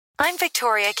I'm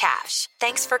Victoria Cash.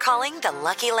 Thanks for calling the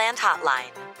Lucky Land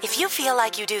Hotline. If you feel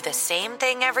like you do the same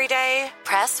thing every day,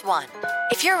 press 1.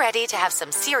 If you're ready to have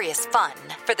some serious fun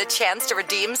for the chance to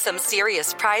redeem some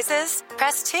serious prizes,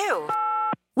 press 2.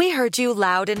 We heard you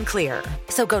loud and clear.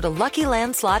 So go to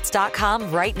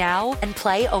LuckyLandSlots.com right now and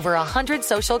play over 100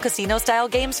 social casino-style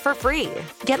games for free.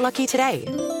 Get lucky today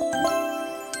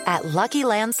at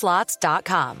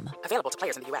LuckyLandSlots.com. Available to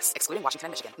players in the U.S., excluding Washington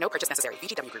and Michigan. No purchase necessary.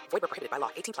 VGW Group. Void where prohibited by law.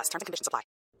 18+. Terms and conditions apply.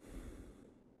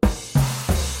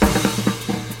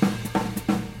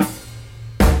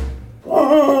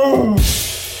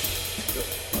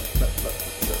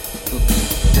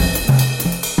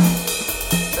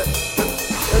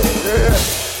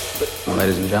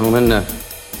 Ladies and gentlemen,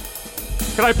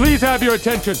 can I please have your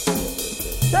attention?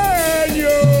 Can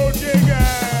you dig it?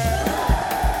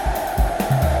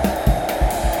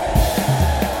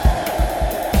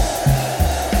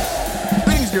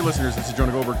 Greetings, dear listeners. This is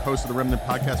Jonah Goldberg, host of the Ruminant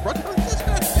podcast, brought to you by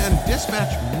Dispatch and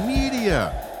Dispatch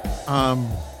Media.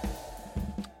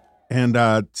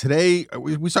 Today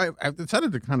I've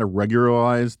decided to kind of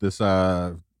regularize this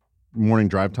morning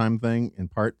drive time thing, in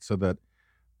part so that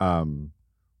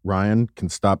Ryan can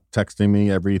stop texting me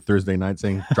every Thursday night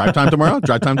saying drive time tomorrow,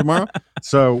 drive time tomorrow.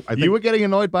 So I think you were getting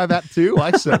annoyed by that too.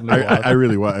 I certainly was. I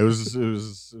really was. It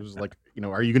was like,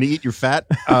 are you going to eat your fat?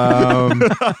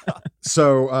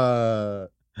 So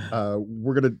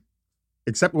we're gonna,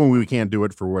 except when we can't do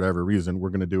it for whatever reason, we're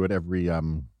gonna do it every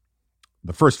the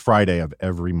first Friday of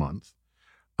every month.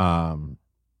 Mama,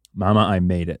 I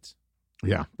made it.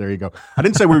 Yeah, there you go. I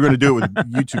didn't say we were going to do it with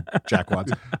YouTube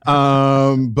jackwads,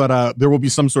 but there will be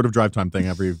some sort of drive time thing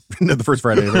the first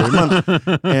Friday of every month.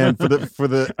 And for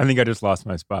the I think I just lost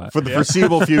my spot. For the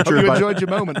foreseeable future, Hope you enjoyed your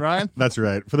moment, Ryan. That's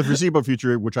right. For the foreseeable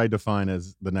future, which I define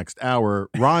as the next hour,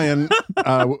 Ryan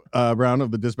Brown of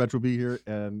the Dispatch will be here,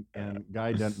 and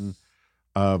Guy Denton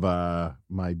of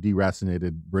my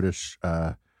deracinated British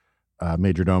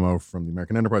major domo from the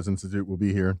American Enterprise Institute will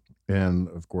be here. And,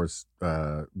 of course,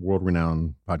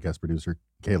 world-renowned podcast producer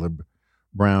Caleb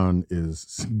Brown is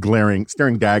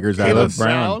staring daggers at us. Caleb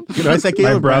Brown. Did I say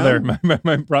Caleb Brown?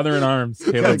 My brother in arms,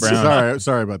 Caleb Brown.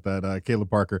 Sorry about that. Caleb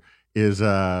Parker is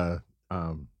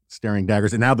staring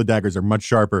daggers. And now the daggers are much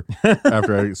sharper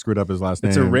after I screwed up his last name.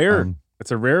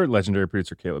 It's a rare legendary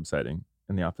producer Caleb sighting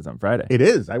in the office on Friday. It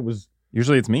is.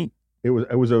 Usually it's me. It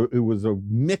was a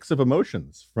mix of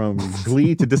emotions, from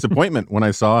glee to disappointment when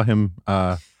I saw him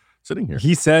sitting here.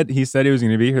 He said he was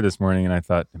going to be here this morning, and I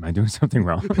thought, am I doing something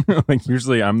wrong? Like,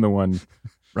 usually I'm the one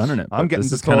running it. I'm getting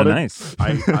this is kind of nice.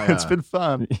 It's been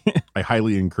fun. I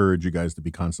highly encourage you guys to be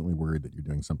constantly worried that you're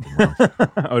doing something wrong.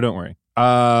 Oh, don't worry.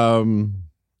 All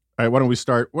right, why don't we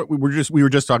start? We were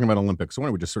just talking about Olympics, so why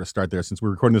don't we just sort of start there? Since we're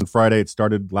recording this on Friday, it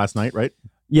started last night, right?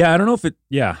 Yeah, I don't know if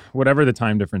whatever the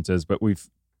time difference is, but we've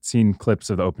seen clips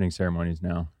of the opening ceremonies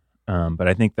now. But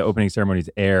I think the opening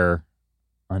ceremonies air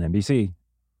on NBC,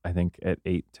 I think at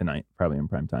 8 tonight, probably in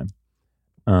prime time.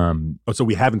 So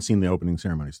we haven't seen the opening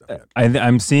ceremony stuff yet.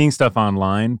 I'm seeing stuff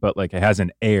online, but like it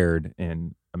hasn't aired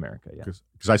in America yet.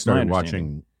 Because I started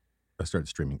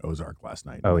streaming Ozark last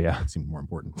night. Oh yeah, that seemed more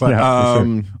important. But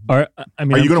sure. Are you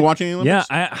going to watch any Olympics?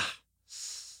 Yeah,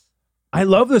 I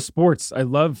love the sports.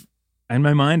 In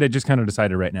my mind, I just kind of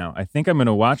decided right now, I think I'm going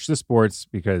to watch the sports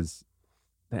because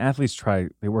the athletes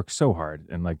they work so hard,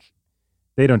 and like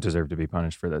they don't deserve to be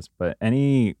punished for this. But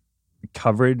any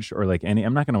coverage or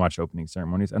I'm not going to watch opening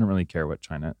ceremonies. I don't really care what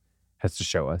China has to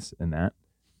show us in that.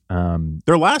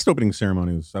 Their last opening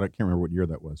ceremonies, I can't remember what year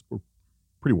that was, were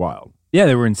pretty wild. Yeah,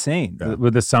 they were insane. Yeah.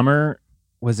 With the summer,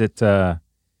 was it, I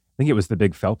think it was the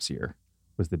big Phelps year,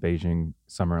 was the Beijing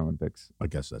Summer Olympics. I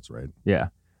guess that's right. Yeah.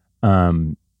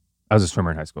 I was a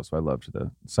swimmer in high school, so I loved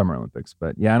the Summer Olympics.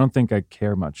 But yeah, I don't think I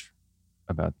care much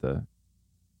about the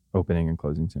opening and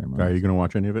closing ceremonies. Are you going to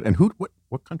watch any of it? And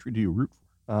what country do you root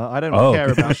for? I don't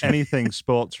care about anything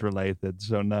sports related,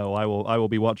 so no, I will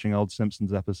be watching old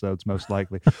Simpsons episodes most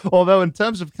likely. Although in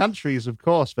terms of countries, of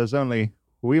course,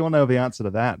 we all know the answer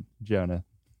to that, Jonah.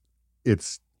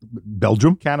 It's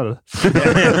Belgium, Canada.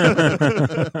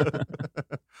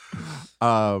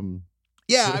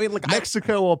 Yeah, I mean, like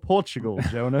Mexico or Portugal,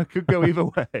 Jonah, could go either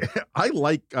way.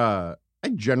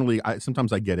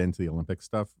 Sometimes I get into the Olympic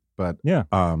stuff, but yeah,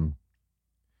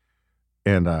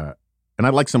 and I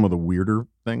like some of the weirder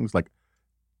things. Like,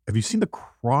 have you seen the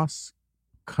cross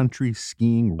country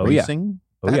skiing racing?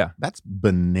 Yeah. That's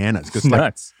bananas. It's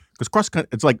nuts. Because cross country,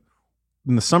 it's like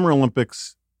in the Summer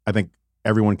Olympics. I think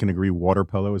everyone can agree water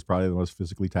polo is probably the most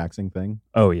physically taxing thing.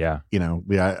 Oh yeah,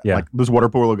 like those water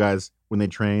polo guys, when they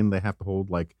train, they have to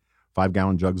hold like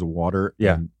 5-gallon jugs of water.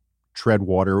 Yeah. And tread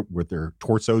water with their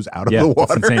torsos out of Yeah, the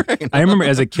water. it's insane. You know? I remember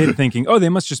as a kid thinking, oh, they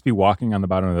must just be walking on the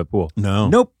bottom of the pool. No.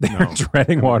 Nope. They're No.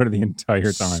 treading water the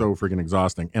entire time. So freaking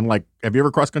exhausting. And like, have you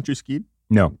ever cross country skied?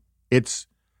 No. It's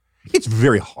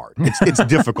very hard. It's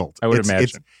difficult. I would It's-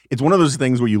 imagine. It's one of those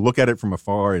things where you look at it from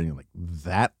afar and you're like,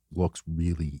 that looks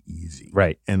really easy.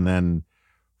 Right. And then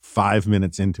 5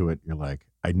 minutes into it, you're like,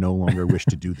 I no longer wish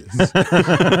to do this.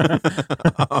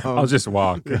 I'll just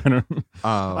walk.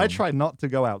 I try not to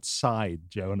go outside,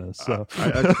 Jonas. So.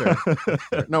 That's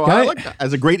fair. No, Guy- I like that.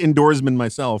 As a great indoorsman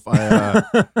myself,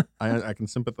 I can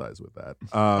sympathize with that.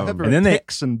 There And then are they-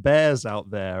 ticks and bears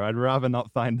out there. I'd rather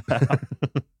not find out.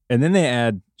 And then they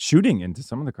add shooting into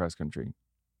some of the cross country.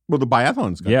 Well, the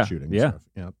biathlon's got Yeah, shooting. And yeah. stuff.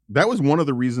 Yeah, that was one of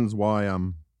the reasons why.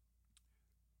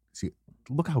 See,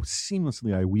 look how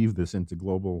seamlessly I weave this into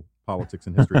global politics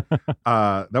and history.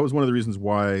 That was one of the reasons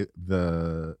why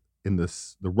the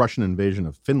Russian invasion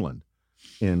of Finland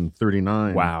in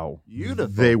 '39. Wow. Beautiful.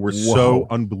 They were so Whoa.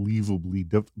 unbelievably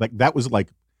that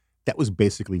was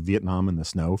basically Vietnam in the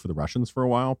snow for the Russians for a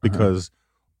while because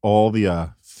all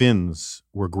the Finns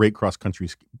were great cross country,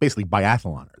 basically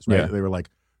biathloners, right? Yeah. They were like,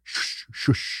 shh,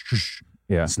 shush, shush,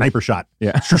 Yeah. sniper shot,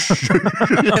 Yeah.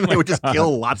 and they would just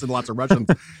kill lots and lots of Russians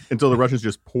until the Russians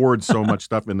just poured so much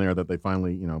stuff in there that they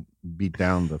finally, beat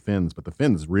down the Finns. But the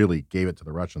Finns really gave it to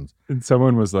the Russians. And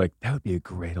someone was like, that would be a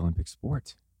great Olympic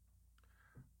sport.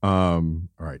 All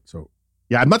right, so.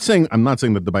 Yeah, I'm not saying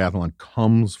that the biathlon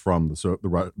comes from the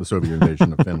Soviet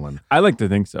invasion of Finland. I like to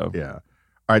think so. Yeah.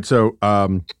 All right, so I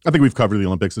think we've covered the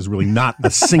Olympics. There's really not a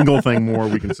single thing more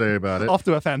we can say about it. Off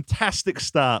to a fantastic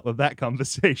start with that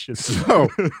conversation. So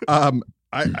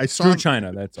I saw Screw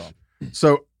China, that's all.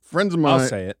 So friends of mine, I'll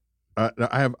say it.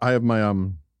 I have my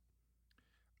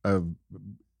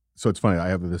so it's funny. I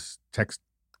have this text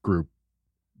group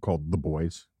called The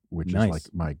Boys, which Nice. is like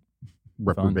my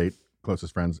reprobate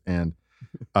closest friends, and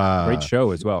Great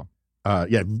show as well.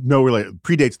 Yeah, no,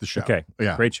 predates the show. Okay,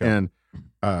 yeah, great show. And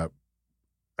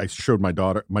I showed my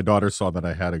daughter. My daughter saw that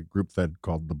I had a group thread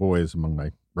called The Boys among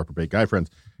my reprobate guy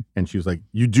friends, and she was like,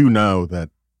 "You do know that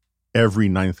every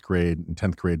 9th grade and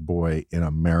 10th grade boy in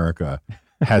America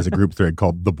has a group thread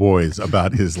called The Boys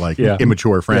about his Yeah.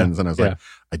 immature friends." And I was Yeah. like,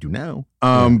 "I do now."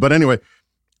 But anyway,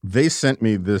 they sent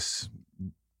me this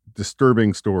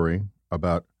disturbing story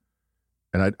about,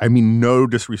 and I mean no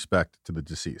disrespect to the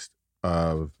deceased,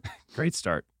 of Great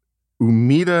start.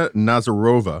 Umida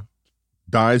Nazarova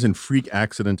dies in freak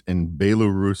accident in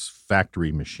Belarus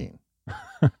factory machine.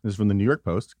 This is from the New York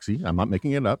Post. See, I'm not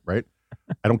making it up, right?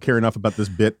 I don't care enough about this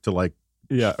bit to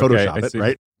Yeah, Photoshop okay, I it, see.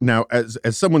 right? Now, as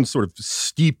someone sort of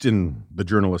steeped in the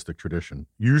journalistic tradition,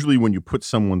 usually when you put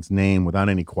someone's name without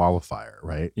any qualifier,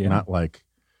 right? Yeah. Not like,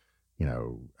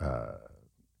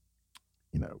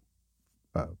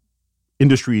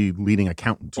 industry leading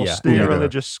accountant. Or Yeah. still Yeah. a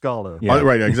religious scholar. Yeah. Oh,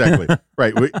 right, exactly.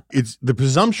 Right. It's the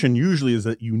presumption usually is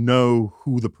that you know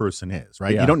who the person is,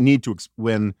 right? Yeah. You don't need to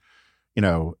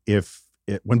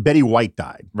when Betty White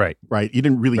died, Right. right? You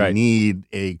didn't really Right. need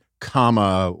a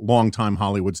longtime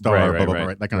Hollywood star, Right, blah, right, blah, blah, right,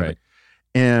 right? That kind right. of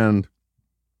thing. And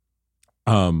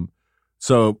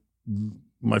so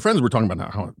my friends were talking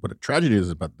about what a tragedy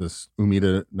is about this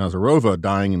Umida Nazarova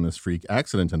dying in this freak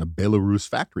accident in a Belarus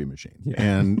factory machine. Yeah.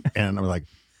 And I was like,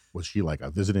 was she like a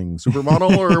visiting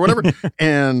supermodel or whatever?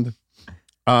 And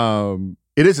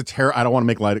it is I don't want to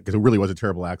make light of it because it really was a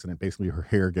terrible accident. Basically, her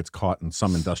hair gets caught in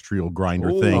some industrial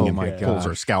grinder Oh, thing and my it pulls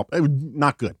her gosh. scalp.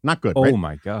 Not good, Oh right?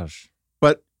 my gosh.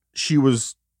 But she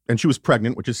was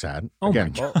pregnant, which is sad. Oh my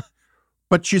Again. God.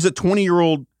 But she's a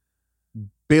 20-year-old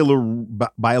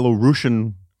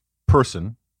Belarusian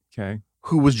person Okay.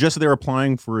 who was just there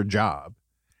applying for a job.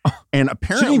 And She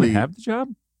apparently didn't even have the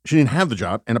job? she didn't have the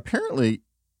job. And apparently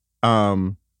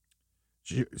Umida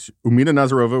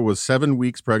Nazarova was 7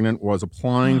 weeks pregnant, was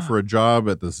applying for a job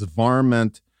at the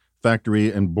Verklempt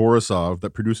factory in Borisov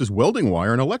that produces welding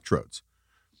wire and electrodes.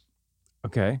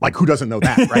 Okay. Like, who doesn't know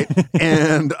that, right?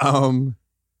 And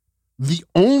the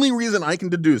only reason I can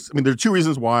deduce, there are two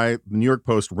reasons why the New York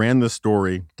Post ran this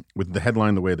story with the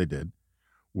headline the way they did,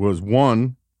 was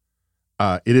one,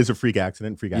 it is a freak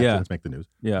accident. Freak accidents make the news.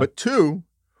 Yeah. But two,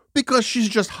 because she's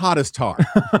just hot as tar,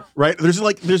 right? There's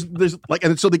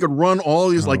and so they could run all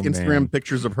these Instagram man.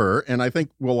 pictures of her, and I think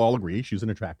we'll all agree she's an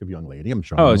attractive young lady. I'm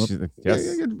sure. Oh, she's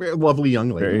yes. Very lovely young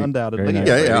lady. Very- Undoubtedly. very nice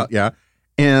Yeah, lady. yeah.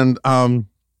 And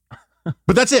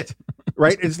but that's it,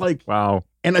 right? It's like, Wow.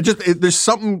 and there's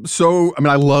something so.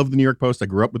 I love the New York Post. I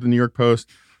grew up with the New York Post,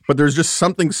 but there's just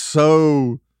something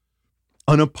so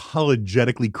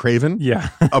unapologetically craven Yeah.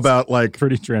 about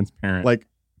Pretty transparent.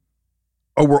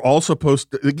 we're all supposed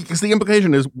to, because the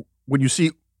implication is when you see,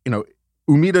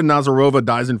 Umida Nazarova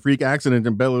dies in freak accident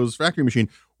in Belarus factory machine,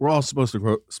 we're all supposed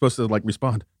to like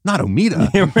respond, not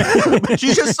Umida.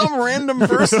 She's just some random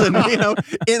person,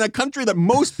 in a country that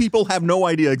most people have no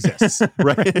idea exists,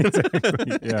 right?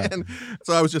 Exactly, yeah. And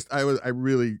so I was just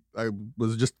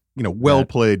well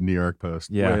played, New York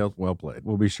Post. Yeah. Well played.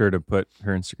 We'll be sure to put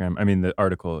her Instagram, the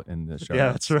article in the show.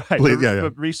 Yeah, notes. that's right. Please, For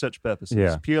research purposes,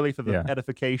 Yeah. purely for the Yeah.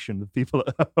 edification of people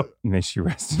at home. May she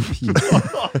rest in peace.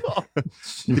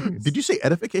 Did you say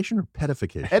edification or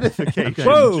pedification? Edification,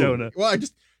 Whoa. Jonah. Well, I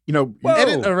just,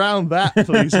 Edit around that,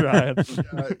 please, Ryan.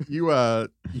 you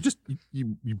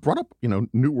brought up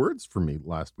new words for me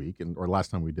last week or last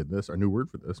time we did this. Our new word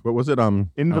for this. What was it?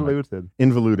 Involuted.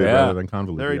 Involuted Yeah. rather than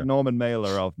convoluted. Very yeah. Norman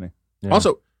Mailer of me. Yeah.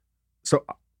 Also, so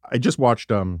I just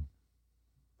watched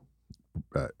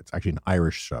it's actually an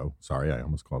Irish show. Sorry, I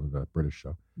almost called it a British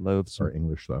show Loathsome. or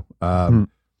English show.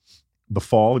 The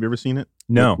Fall. Have you ever seen it?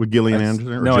 No. with Gillian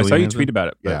Anderson. Or No, I Gillian saw you Anderson? tweet about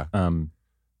it.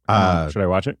 But, should I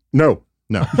watch it? No.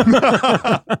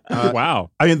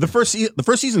 Wow. I mean, the first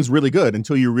season's really good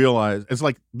until you realize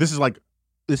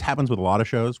this happens with a lot of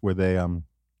shows where this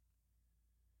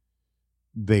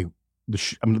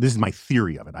is my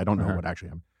theory of it. I don't know what actually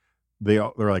happened. They're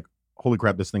like, holy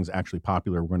crap, this thing's actually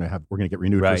popular. We're gonna get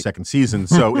renewed for a Right. second season.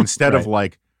 So instead of Right.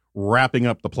 like wrapping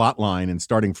up the plot line and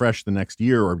starting fresh the next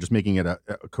year or just making it a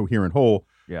coherent whole,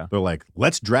 Yeah. they're like,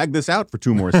 let's drag this out for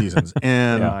 2 more seasons.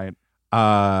 And Right.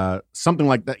 something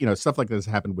like that, stuff like this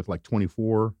happened with like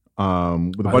 24, with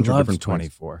a bunch of different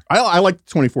 24. I liked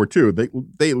 24 too.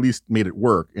 They at least made it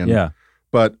work. And, Yeah.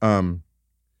 But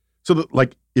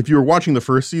like if you were watching the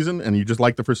first season and you just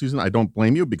liked the first season, I don't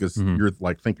blame you because you're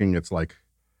like thinking it's like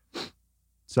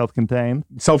Self-contained.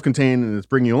 self-contained and it's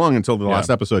bringing you along until the Yeah. last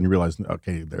episode and you realize,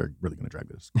 okay, they're really going to drag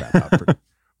this crap out for a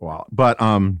while. But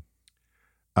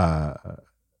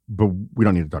we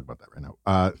don't need to talk about that right now.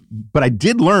 But I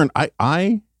did learn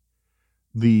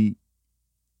the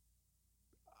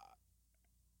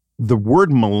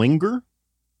word malinger,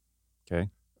 Okay.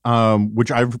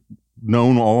 which I've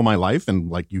known all my life, and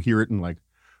like you hear it in like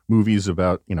movies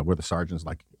about where the sergeant's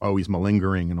like, oh, he's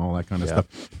malingering and all that kind of Yeah.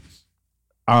 stuff.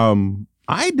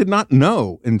 I did not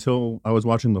know until I was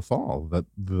watching The Fall that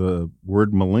the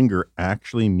word malinger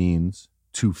actually means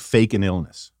to fake an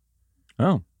illness.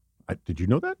 Oh, Did you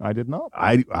know that? I did not.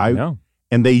 I no.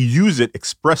 and they use it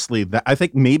expressly. That I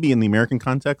think maybe in the American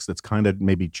context, it's kind of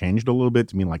maybe changed a little bit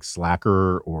to mean like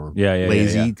slacker or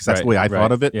lazy, because that's the way I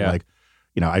thought of it. Yeah. Like,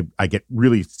 I get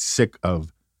really sick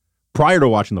of. Prior to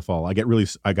watching The Fall, I got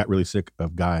really sick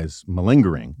of guys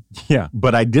malingering. Yeah.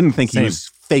 But I didn't think Same. he was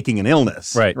faking an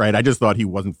illness. Right. I just thought he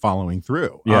wasn't following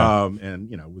through. Yeah. And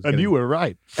You were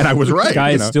right. and I was right.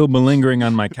 Guy is still malingering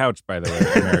on my couch, by the way,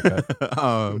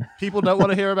 America. People don't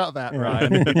want to hear about that,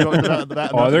 Ryan. We talked about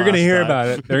that Oh, they're going to last hear time. about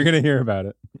it. They're going to hear about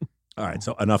it. All right.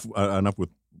 So enough with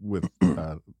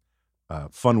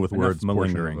fun with Enough words portion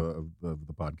malingering. of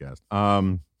the podcast.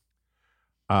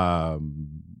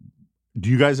 Do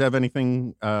you guys have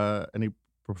anything? Any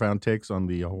profound takes on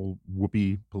the whole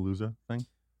Whoopi Palooza thing?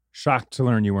 Shocked to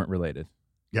learn you weren't related.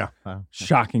 Yeah.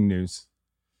 Shocking news.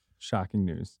 Shocking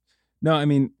news. No, I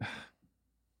mean,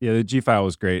 yeah, the G file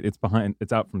was great. It's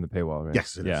out from the paywall, right?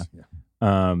 Yes, it is.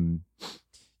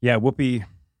 Yeah. Whoopi.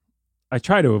 I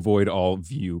try to avoid all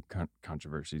view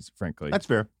controversies, frankly. That's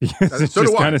fair. because it So do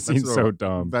just I. kind of That's seems so so do I.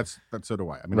 dumb. That's so do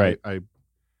I. I mean, Right.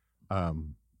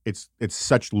 it's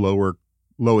such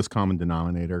lowest common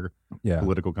denominator Yeah.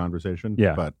 political conversation.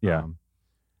 Yeah, But yeah.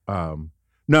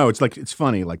 no, it's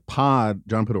funny. Like John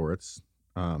Podhoretz,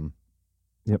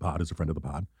 Yep. Pod is a friend of the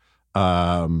pod.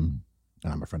 And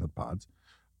I'm a friend of the pods.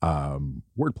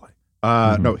 Wordplay.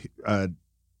 No,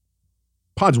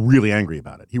 Pod's really angry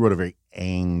about it. He wrote a very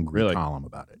angry Really? column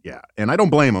about it. Yeah. And I don't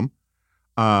blame him.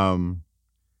 And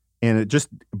it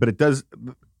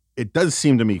does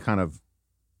seem to me kind of,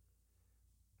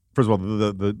 first of all,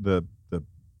 the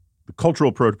cultural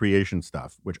appropriation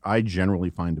stuff, which I generally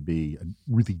find to be a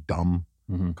really dumb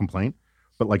complaint.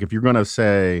 But like, if you're going to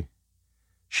say,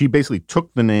 she basically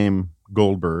took the name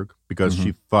Goldberg because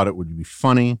she thought it would be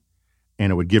funny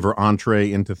and it would give her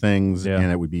entree into things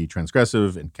and it would be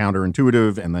transgressive and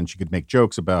counterintuitive. And then she could make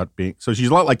jokes about being, so she's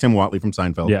a lot like Tim Watley from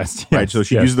Seinfeld. Yes. Right. So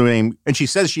she yes. used the name and she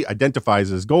says she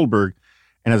identifies as Goldberg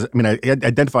and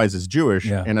identifies as Jewish.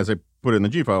 Yeah. And as I put it in the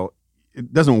G file,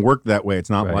 it doesn't work that way. It's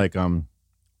not Right. like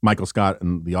Michael Scott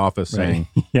in The Office saying,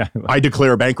 yeah. I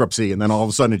declare bankruptcy. And then all of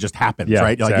a sudden it just happens, Yeah,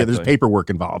 right? Like there's exactly. paperwork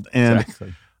involved. And,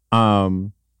 Exactly.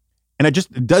 and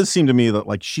it does seem to me that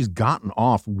like she's gotten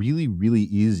off really, really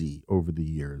easy over the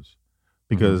years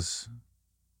because,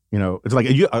 it's like,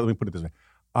 let me put it this way.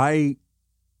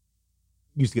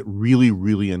 used to get really,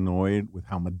 really annoyed with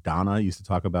how Madonna used to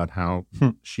talk about how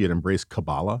she had embraced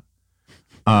Kabbalah.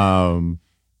 Do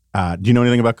you know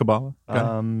anything about Kabbalah?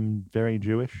 Very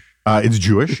Jewish. It's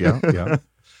Jewish, yeah.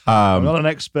 I'm not an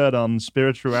expert on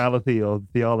spirituality or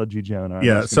theology, Jonah.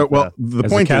 Yeah. So, well, the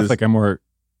As point a Catholic, is, I'm more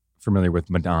familiar with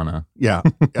Madonna. yeah,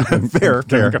 fair.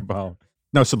 Kabbalah.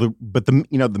 No, so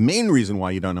the main reason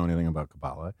why you don't know anything about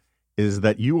Kabbalah is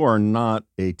that you are not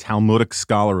a Talmudic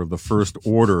scholar of the first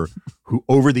order who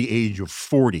over the age of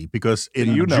 40, because in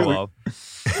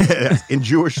in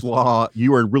Jewish law,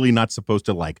 you are really not supposed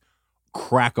to like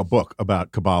crack a book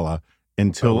about Kabbalah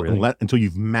until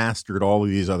you've mastered all of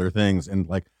these other things. And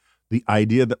like the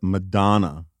idea that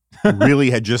Madonna really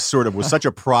had just sort of was such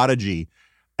a prodigy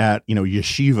at,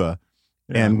 yeshiva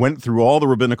and went through all the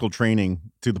rabbinical training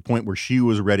to the point where she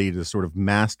was ready to sort of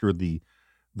master the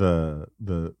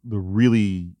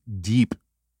really deep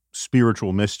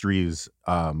spiritual mysteries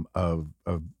of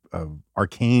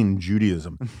arcane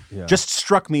Judaism just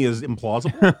struck me as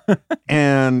implausible.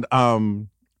 And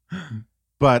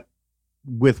but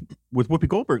with Whoopi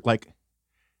Goldberg, like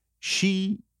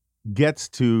she got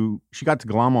to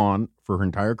glom on for her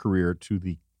entire career to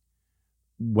the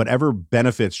whatever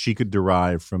benefits she could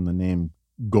derive from the name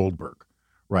Goldberg.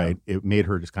 Right. Yeah. It made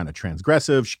her just kind of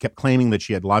transgressive. She kept claiming that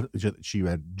she had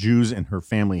Jews in her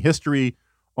family history,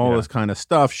 all this kind of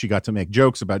stuff. She got to make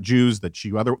jokes about Jews that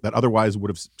that otherwise would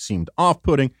have seemed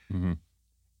off-putting. Mm-hmm.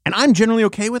 And I'm generally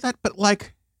okay with that. But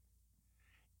like,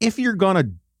 if you're going to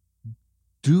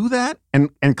do that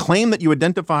and claim that you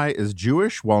identify as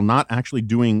Jewish while not actually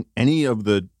doing any of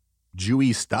the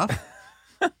Jewy stuff,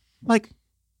 like,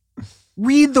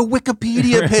 read the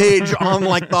Wikipedia page on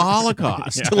like the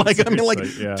Holocaust.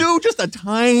 Do just a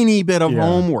tiny bit of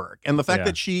homework. And the fact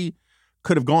that she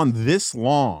could have gone this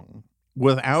long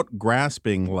without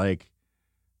grasping, for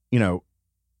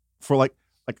like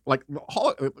I'm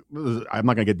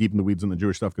not gonna get deep in the weeds on the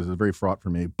Jewish stuff because it's very fraught for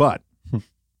me. But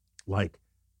like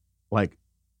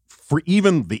for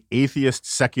even the atheist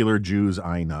secular Jews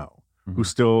I know who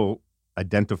still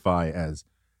identify as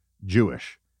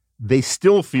Jewish, they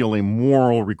still feel a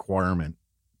moral requirement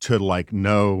to like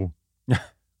know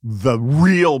the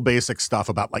real basic stuff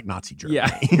about like Nazi Germany.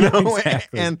 Yeah,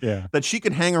 exactly. And that she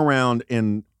could hang around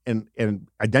in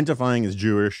identifying as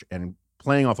Jewish and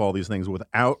playing off all these things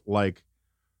without like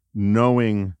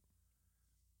knowing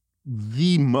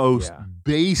the most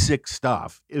basic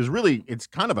stuff is really, it's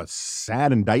kind of a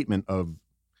sad indictment of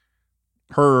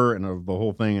her and of the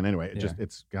whole thing. And anyway,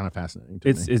 it's kind of fascinating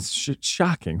to me. It's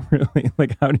shocking, really.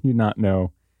 Like, how do you not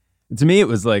know? To me, it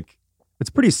was like, it's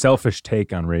a pretty selfish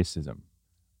take on racism.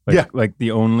 Like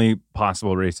the only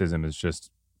possible racism is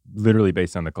just literally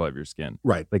based on the color of your skin.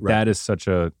 Right. Like that is such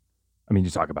a, I mean,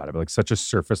 you talk about it, but like such a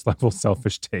surface level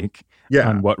selfish take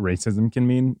on what racism can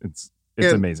mean. It's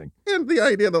amazing. And the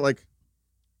idea that like,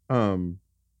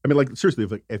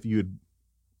 seriously, if you had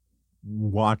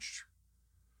watched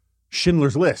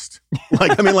Schindler's List,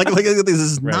 this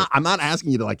is not, I'm not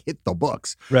asking you to like hit the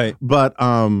books. Right. But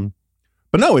no,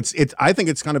 it's, I think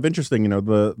it's kind of interesting,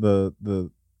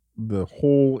 the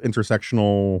whole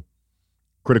intersectional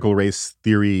critical race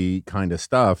theory kind of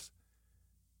stuff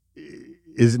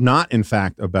is not in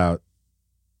fact about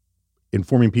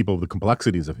informing people of the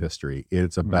complexities of history.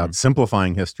 It's about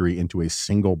simplifying history into a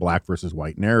single black versus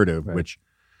white narrative, which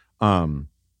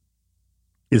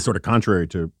is sort of contrary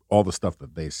to all the stuff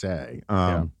that they say.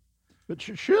 But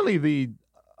surely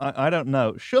I don't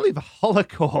know, surely the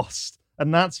Holocaust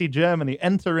and Nazi Germany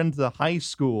enter into high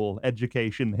school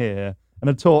education here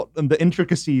and the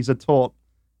intricacies are taught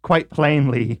quite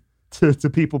plainly to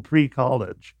people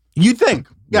pre-college. You'd think.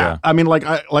 Yeah. I mean,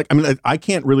 I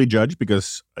can't really judge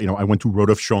because, I went to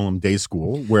Rodolf Scholem Day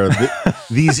School where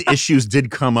these issues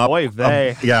did come up. Boy, a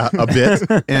bit.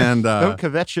 And don't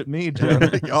kvetch at me,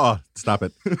 Jim. Oh, stop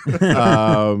it.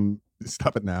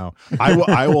 Stop it now.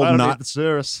 I will not.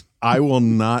 I will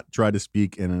not try to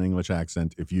speak in an English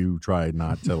accent if you try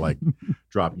not to like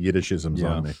drop Yiddishisms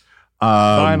on me.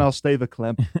 Fine, I'll stay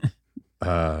Verklempt.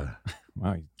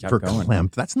 Wow,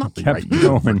 Verklempt. That's not the right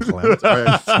going.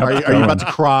 Verklempt. Are you about to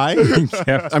cry?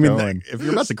 I mean, if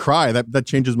you're about to cry, that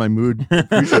changes my mood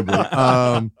appreciably.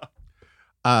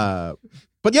 But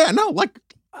yeah, no, like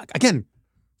again,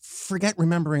 forget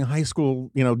remembering high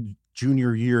school,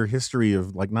 junior year history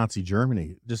of like Nazi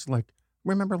Germany. Just like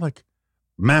remember like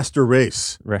master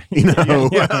race, right?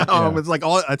 It's like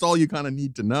that's all you kind of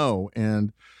need to know,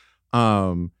 and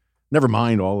never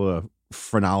mind all the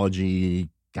phrenology,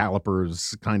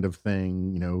 calipers kind of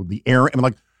thing, the air. I mean,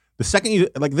 like the second you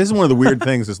like, this is one of the weird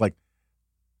things is like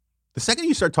the second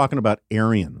you start talking about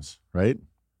Aryans, right?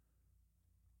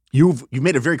 you've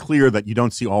made it very clear that you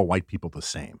don't see all white people the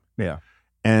same. Yeah.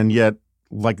 And yet,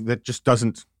 like, that just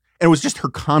doesn't, and it was just her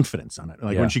confidence on it.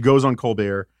 Like when she goes on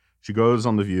Colbert, she goes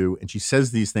on The View, and she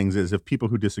says these things as if people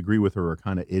who disagree with her are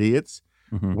kind of idiots,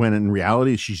 when in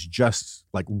reality, she's just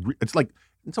like, it's like,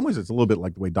 in some ways, it's a little bit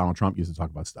like the way Donald Trump used to talk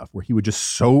about stuff, where he would just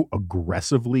so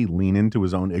aggressively lean into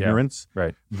his own ignorance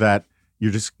that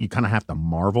you kind of have to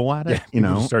marvel at it, you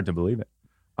know? Start to believe it.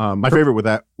 My favorite with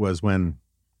that was when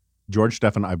George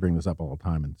Stephan, I bring this up all the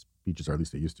time in speeches, or at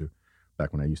least I used to,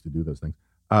 back when I used to do those things.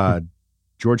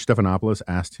 George Stephanopoulos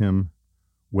asked him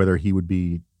whether he would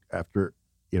be, after,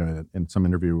 in some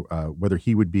interview, whether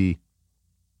he would be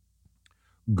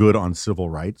good on civil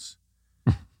rights.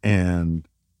 and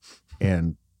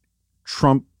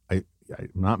Trump, I'm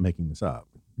not making this up,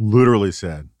 literally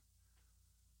said,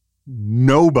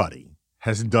 nobody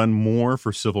has done more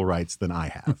for civil rights than I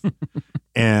have.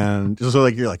 And so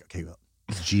you're like, okay, well,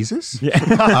 Jesus,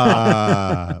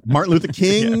 Martin Luther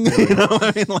King,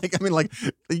 I mean,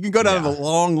 you can go down the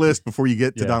long list before you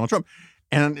get to Donald Trump.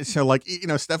 And so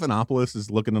Stephanopoulos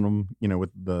is looking at him, with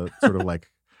the sort of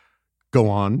like, go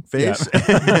on face.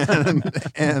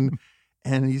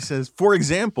 And he says, for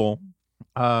example,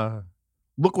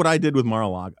 look what I did with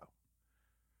Mar-a-Lago.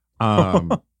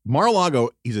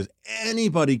 Mar-a-Lago, he says,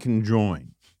 anybody can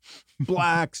join.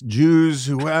 Blacks, Jews,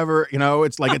 whoever,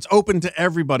 it's like, it's open to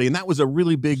everybody. And that was a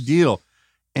really big deal.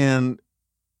 And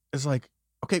it's like,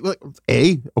 okay, well,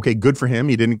 good for him.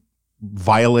 He didn't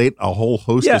violate a whole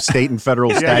host of state and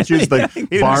federal statutes, like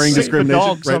barring discrimination.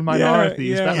 Dogs on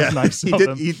minorities. That was nice.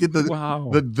 He did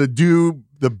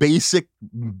the basic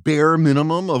bare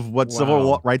minimum of what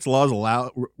civil rights laws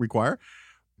require.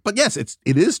 But yes, it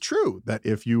is true that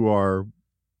if you are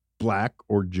Black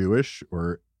or Jewish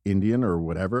or Indian or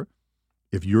whatever,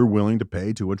 if you're willing to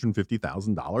pay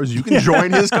 $250,000, you can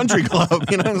join his country club.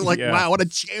 It's like, wow, what a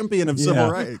champion of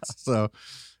civil rights. So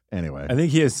anyway. I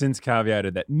think he has since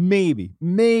caveated that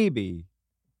maybe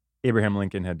Abraham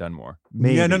Lincoln had done more.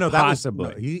 Maybe,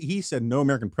 possibly. He said no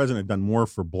American president had done more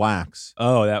for blacks.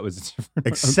 Oh, that was different.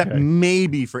 Except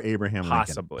maybe for Abraham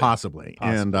Lincoln. Possibly.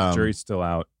 And the jury's still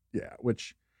out. Yeah,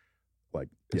 which,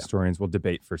 historians will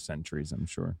debate for centuries, I'm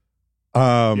sure.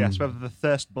 Yes, whether the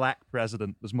first Black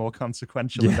president was more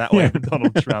consequential in that way than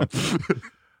Donald Trump.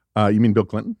 You mean Bill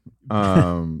Clinton?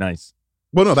 Nice.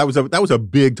 Well, no, that was a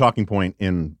big talking point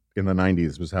in the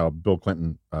 90s, was how Bill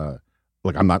Clinton,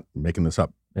 I'm not making this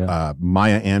up. Yeah.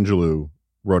 Maya Angelou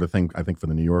wrote a thing, I think, for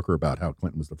the New Yorker about how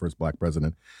Clinton was the first Black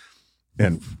president.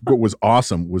 And what was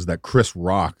awesome was that Chris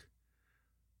Rock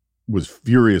was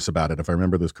furious about it, if I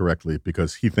remember this correctly,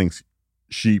 because he thinks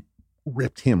she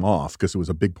ripped him off because it was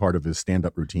a big part of his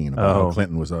stand-up routine about how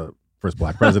Clinton was a first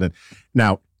Black president.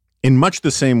 Now, in much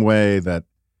the same way that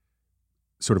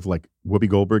sort of like Whoopi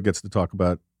Goldberg got to talk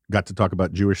about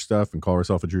Jewish stuff and call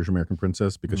herself a Jewish American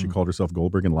princess because she called herself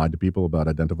Goldberg and lied to people about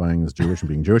identifying as Jewish and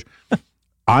being Jewish.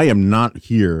 I am not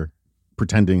here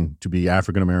pretending to be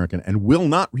African American and will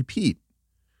not repeat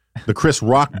the Chris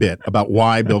Rock bit about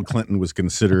why Bill Clinton was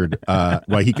considered,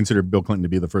 why he considered Bill Clinton to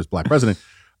be the first Black president,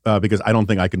 because I don't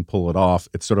think I can pull it off.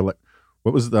 It's sort of like,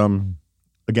 what was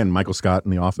again, Michael Scott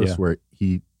in The Office, where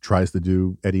he tries to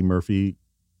do Eddie Murphy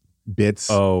bits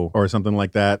or something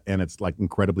like that, and it's like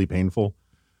incredibly painful.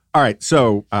 All right,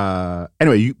 so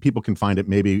anyway, people can find it.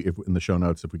 Maybe if in the show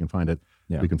notes, if we can find it,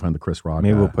 we can find the Chris Rock.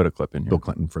 Maybe we'll put a clip in here. Bill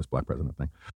Clinton, first Black president thing.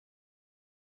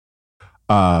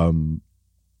 All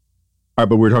right,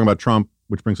 but we were talking about Trump,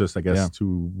 which brings us, I guess,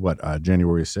 to what,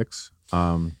 January 6th.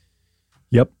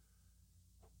 Yep.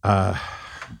 I'm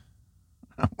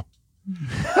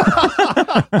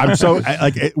so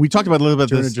we talked about a little bit.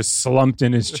 Jonah this just slumped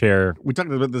in his chair. We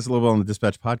talked about this a little bit on the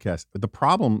Dispatch podcast. But the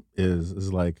problem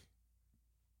is like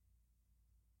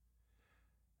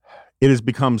it has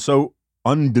become so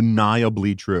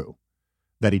undeniably true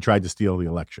that he tried to steal the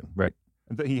election. Right.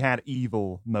 That he had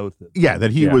evil motives. Yeah, that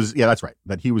he was. Yeah, that's right.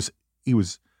 That he was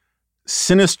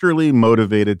sinisterly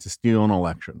motivated to steal an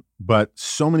election. But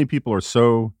so many people are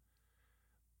so.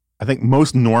 I think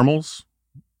most normals.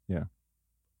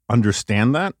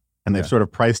 Understand that, and they've sort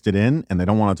of priced it in, and they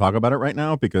don't want to talk about it right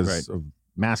now because of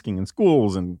masking in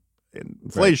schools and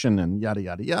inflation and yada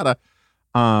yada yada.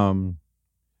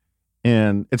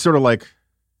 And it's sort of like,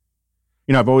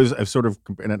 I've sort of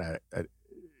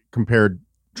compared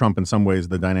Trump in some ways,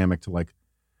 the dynamic to like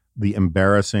the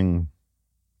embarrassing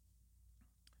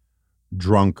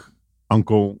drunk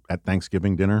uncle at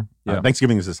Thanksgiving dinner.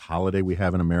 Thanksgiving is this holiday we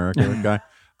have in America, guy.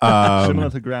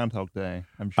 Similar to Groundhog Day,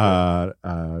 I'm sure.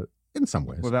 In some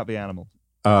ways. Without the animals.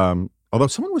 Although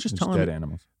someone was just telling dead me,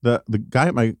 animals. the guy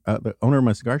at the owner of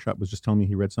my cigar shop was just telling me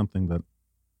he read something that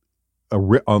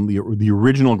on the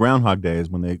original Groundhog Days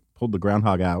when they pulled the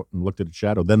groundhog out and looked at its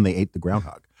shadow. Then they ate the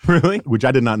groundhog. Really? Which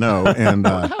I did not know. And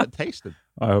How it tasted.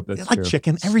 I hope that's like true.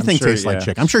 chicken. Everything sure, tastes like yeah.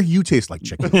 chicken. I'm sure you taste like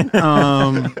chicken.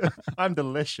 I'm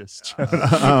delicious.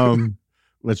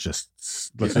 Let's just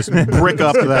brick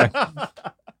up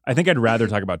that. I think I'd rather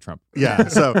talk about Trump. Yeah.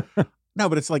 So no,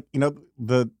 but it's like,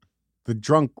 the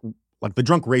drunk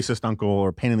racist uncle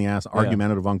or pain in the ass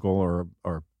argumentative uncle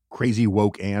or crazy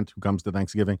woke aunt who comes to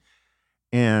Thanksgiving.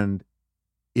 And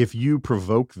if you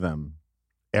provoke them,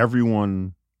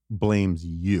 everyone blames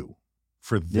you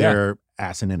for their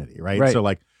asininity, right? So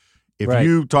like if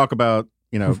you talk about,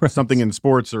 something in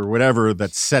sports or whatever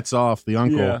that sets off the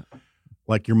uncle,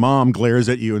 like your mom glares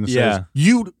at you and says,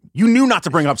 you knew not to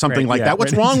bring up something like that.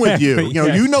 What's wrong with you?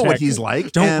 You know what he's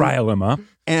like. Don't rile him up.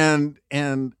 And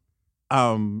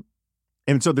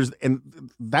so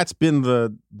that's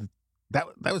been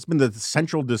that's been the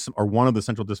central one of the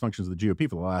central dysfunctions of the GOP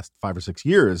for the last 5 or 6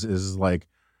 years is like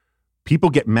people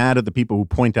get mad at the people who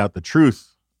point out the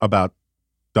truth about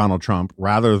Donald Trump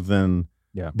rather than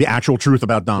the actual truth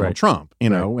about Donald Trump,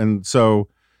 and so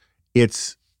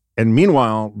and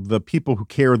meanwhile, the people who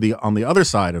care on the other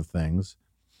side of things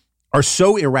are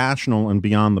so irrational and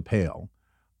beyond the pale,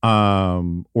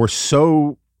 or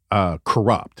so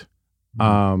corrupt,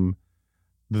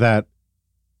 that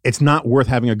it's not worth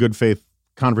having a good faith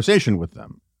conversation with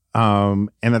them. And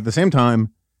at the same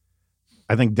time,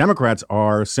 I think Democrats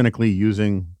are cynically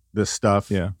using this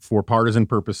stuff for partisan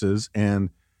purposes. And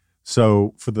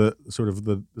so for the sort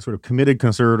of committed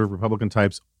conservative Republican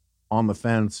types on the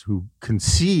fence who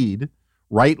concede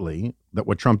rightly that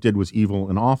what Trump did was evil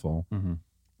and awful,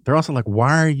 they're also like,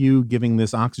 why are you giving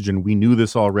this oxygen? We knew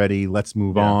this already. Let's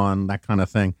move on, that kind of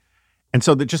thing. And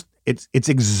so it's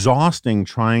exhausting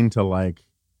trying to like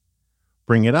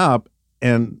bring it up.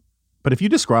 But if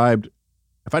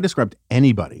I described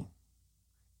anybody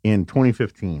in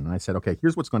 2015, and I said, okay,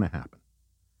 here's what's going to happen.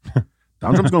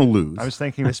 Donald Trump's going to lose. I was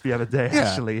thinking this the other day,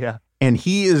 actually, And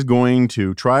he is going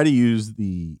to try to he's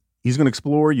going to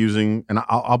explore using, and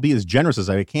I'll be as generous as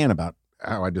I can about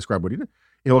how I describe what he did.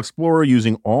 He'll explore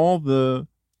using all the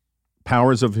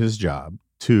powers of his job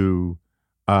to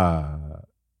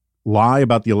lie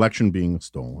about the election being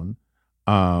stolen,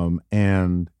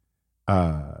 and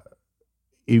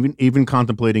even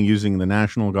contemplating using the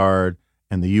National Guard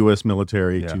and the U.S.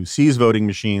 military to seize voting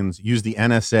machines, use the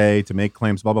NSA to make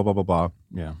claims, blah, blah, blah, blah, blah.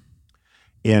 Yeah.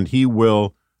 And he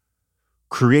will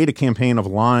create a campaign of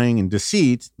lying and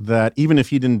deceit that even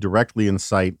if he didn't directly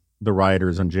incite the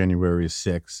rioters on January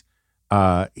 6th,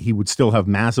 he would still have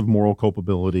massive moral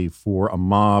culpability for a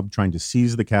mob trying to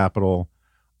seize the Capitol,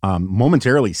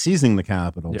 momentarily seizing the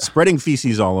Capitol, spreading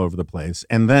feces all over the place,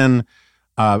 and then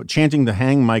chanting to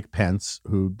hang Mike Pence,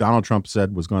 who Donald Trump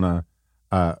said was going to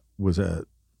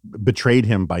betrayed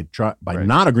him by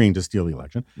not agreeing to steal the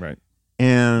election. Right.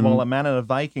 And while a man in a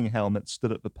Viking helmet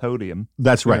stood at the podium.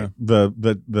 That's right.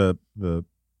 The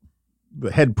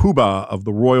head poobah of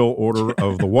the Royal Order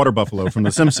of the Water Buffalo from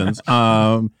The Simpsons.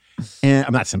 And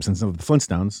I'm not Simpsons, of the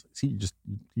Flintstones. See,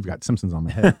 you've got Simpsons on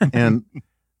the head.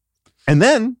 And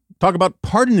then talk about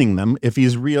pardoning them if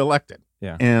he's reelected.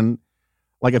 Yeah. And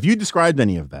like if you described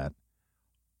any of that,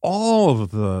 all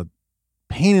of the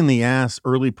pain in the ass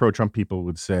early pro-Trump people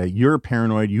would say, you're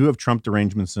paranoid, you have Trump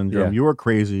derangement syndrome, you are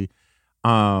crazy.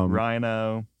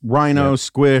 Rhino,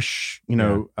 squish,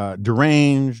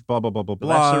 deranged, blah, blah, blah, blah,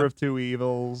 blah. Lesser of two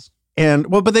evils. And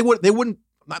but they wouldn't,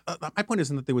 my point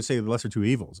isn't that they would say the lesser two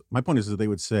evils. My point is that they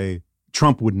would say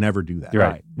Trump would never do that.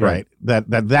 Right.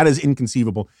 That is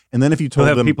inconceivable. And then if you told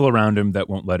He'll have them people around him that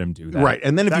won't let him do that. Right.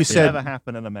 And then if you said never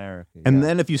happen in America. And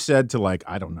then if you said to like,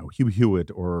 I don't know, Hugh Hewitt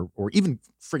or even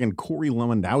friggin' Corey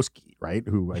Lewandowski, right?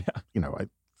 Who I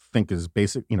think is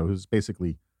who's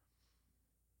basically,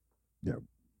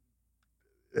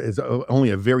 is only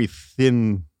a very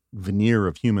thin veneer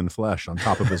of human flesh on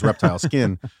top of his reptile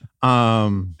skin.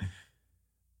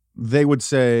 They would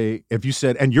say, if you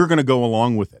said, and you're going to go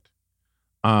along with it.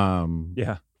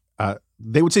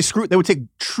 They would say they would take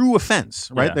true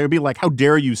offense, right? They would be like, how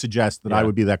dare you suggest that I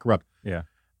would be that corrupt? Yeah.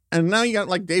 And now you got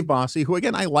like Dave Bossy, who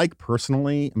again, I like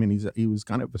personally. I mean, he was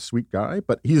kind of a sweet guy,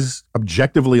 but he's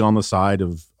objectively on the side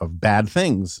of bad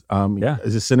things.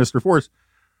 As a sinister force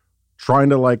trying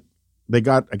to like, I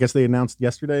guess they announced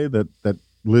yesterday that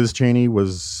Liz Cheney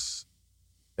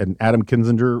and Adam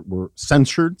Kinzinger were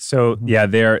censured. So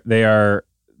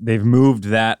they've moved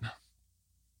that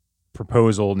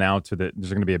proposal now there's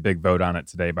going to be a big vote on it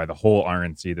today by the whole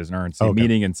RNC. There's an RNC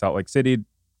meeting in Salt Lake City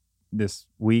this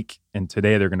week, and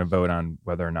today they're going to vote on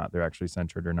whether or not they're actually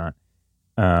censured or not.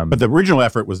 But the original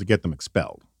effort was to get them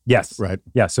expelled. Yes. Right.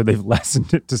 Yeah. So they've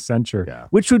lessened it to censure, Yeah.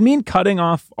 which would mean cutting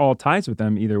off all ties with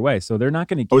them either way. So they're not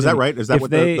going to. Oh, is that right? Is that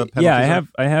what the penalties Yeah, are?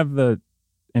 I have the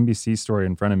NBC story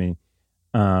in front of me,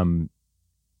 and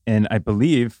I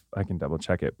believe I can double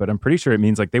check it, but I'm pretty sure it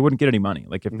means like they wouldn't get any money.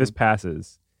 Like if this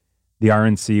passes, the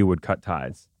RNC would cut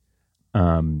ties,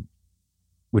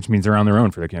 which means they're on their own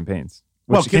for their campaigns.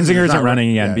 Well, Which Kinzinger isn't not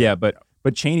running right. again. Yeah, but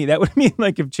Cheney, that would mean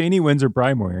like if Cheney wins her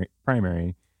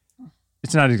primary.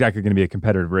 It's not exactly going to be a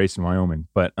competitive race in Wyoming,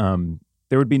 but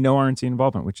there would be no RNC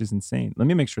involvement, which is insane. Let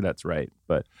me make sure that's right.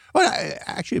 But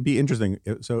Actually, it'd be interesting.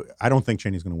 So I don't think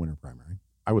Cheney's going to win her primary.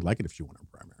 I would like it if she won her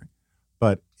primary.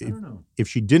 But if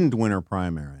she didn't win her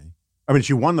primary, I mean,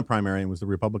 she won the primary and was the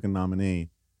Republican nominee,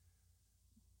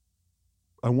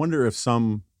 I wonder if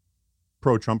some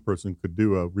pro-Trump person could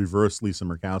do a reverse Lisa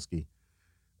Murkowski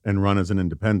and run as an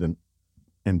independent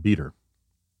and beat her.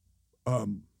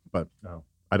 But No.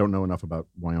 I don't know enough about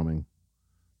Wyoming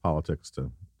politics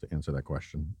to answer that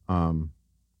question. No,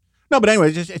 but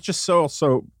anyway, it's just so.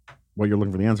 Well, you're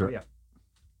looking for the answer. Oh, yeah.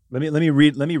 Let me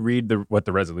read what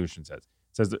the resolution says.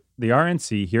 It says that the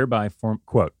RNC hereby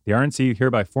quote, the RNC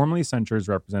hereby formally censures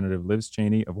Representative Liz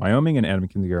Cheney of Wyoming and Adam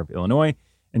Kinzinger of Illinois,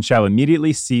 and shall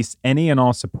immediately cease any and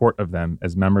all support of them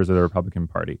as members of the Republican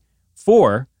Party.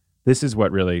 For, this is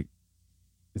what really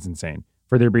is insane,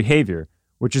 for their behavior,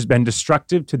 which has been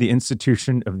destructive to the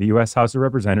institution of the U.S. House of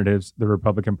Representatives, the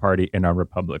Republican Party, and our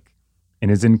republic,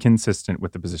 and is inconsistent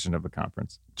with the position of the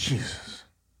conference. Jesus.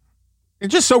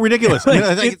 It's just so ridiculous. Like,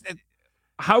 I mean,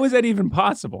 how is that even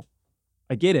possible?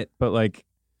 I get it, but like,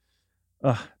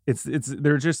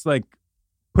 they're just like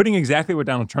putting exactly what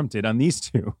Donald Trump did on these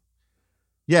two.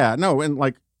 yeah, no,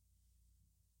 and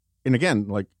again,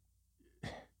 like,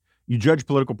 you judge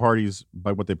political parties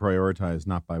by what they prioritize,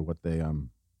 not by what they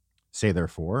say they're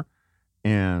for.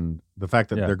 And the fact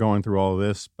that they're going through all of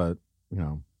this, but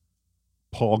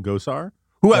Paul Gosar,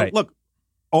 who look,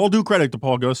 all due credit to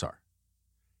Paul Gosar.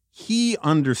 He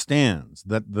understands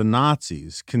that the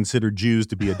Nazis consider Jews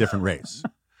to be a different race.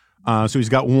 So he's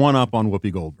got one up on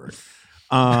Whoopi Goldberg.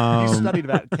 He studied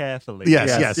that carefully.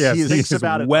 Yes. Thinks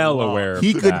about it well a lot. aware.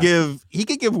 He could give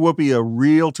Whoopi a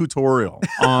real tutorial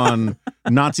on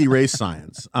Nazi race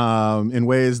science in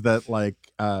ways that, like,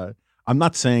 I'm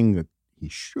not saying that he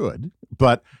should,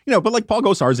 but like Paul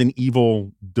Gosar is an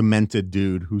evil, demented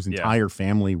dude whose entire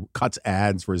family cuts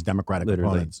ads for his Democratic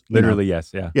opponents. Literally,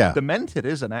 yes, yeah. Yeah. Demented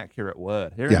is an accurate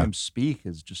word. Hearing him speak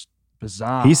is just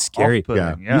bizarre. He's scary.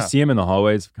 off-putting. You see him in the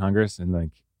hallways of Congress, and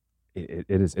like,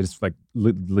 it's like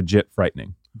legit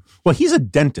frightening. Well, he's a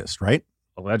dentist, right?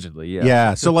 Allegedly, yeah.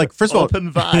 Yeah. So, like, first of all,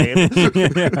 Open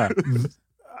vibe. Yeah.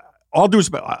 all due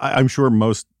respect, I'm sure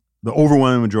the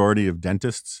overwhelming majority of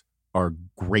dentists are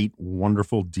great,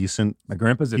 wonderful, decent My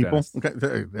grandpa's a people. dentist. Okay,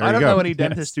 there I don't you go. know any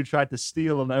dentist who tried to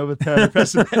steal and overturn a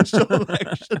presidential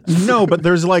election. No, but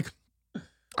there's like,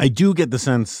 I do get the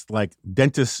sense like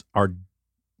dentists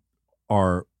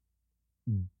are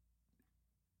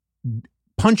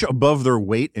punch above their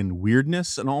weight in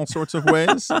weirdness in all sorts of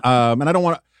ways. And I don't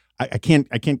want to. I can't.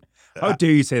 How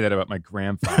dare you say that about my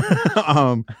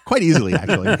grandfather? Quite easily,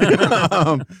 actually.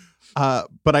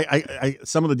 But I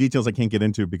some of the details I can't get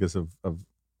into because of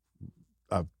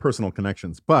personal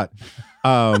connections. But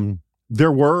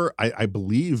there were, I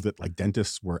believe that like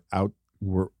dentists were out.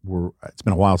 It's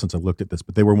been a while since I've looked at this,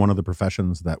 but they were one of the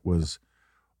professions that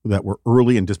were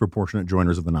early and disproportionate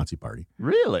joiners of the Nazi Party.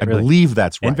 Really? I believe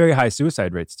that's right. And very high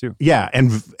suicide rates too. Yeah, and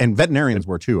veterinarians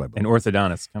were too, I believe. And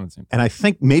orthodontists, kind of the same thing. And I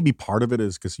think maybe part of it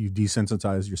is because you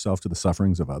desensitize yourself to the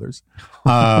sufferings of others.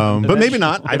 But maybe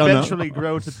not. I don't know. Eventually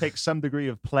grow to take some degree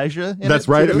of pleasure in That's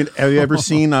it, right. too. I mean, have you ever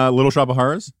seen Little Shop of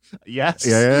Horrors? Yes.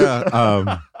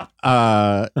 Yeah.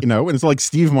 And it's like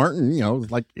Steve Martin,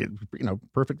 like,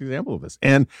 perfect example of this.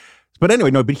 But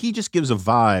anyway, no, but he just gives a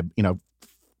vibe,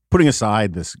 putting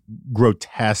aside this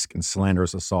grotesque and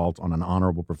slanderous assault on an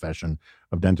honorable profession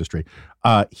of dentistry,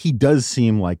 he does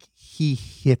seem like he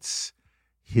hits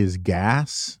his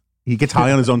gas. He gets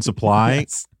high on his own supply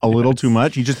a little too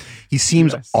much. He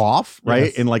seems off, right?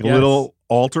 Yes. And like a Yes. little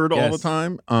altered all Yes. the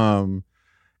time.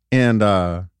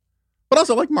 But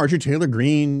also like Marjorie Taylor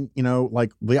Greene,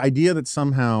 like the idea that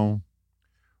somehow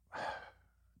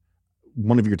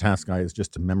one of your task guys is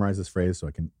just to memorize this phrase so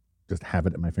I can just have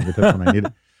it at my fingertips when I need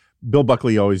it. Bill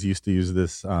Buckley always used to use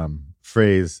this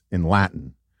phrase in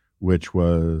Latin, which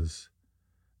was,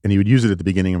 and he would use it at the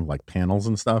beginning of like panels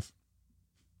and stuff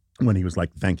when he was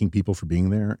like thanking people for being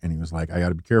there. And he was like, I got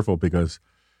to be careful because,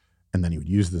 and then he would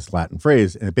use this Latin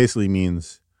phrase, and it basically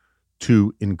means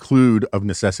to include of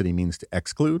necessity means to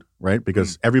exclude, right?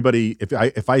 Because everybody,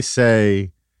 if I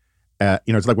say,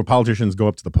 it's like when politicians go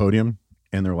up to the podium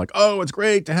and they're like, oh, it's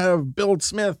great to have Bill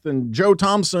Smith and Joe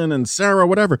Thompson and Sarah,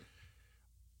 whatever.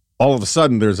 All of a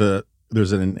sudden, there's an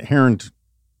inherent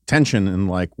tension in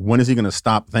like, when is he going to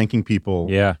stop thanking people?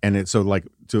 Yeah. And it's so like,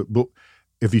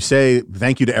 if you say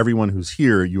thank you to everyone who's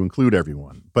here, you include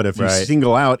everyone. But if you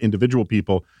single out individual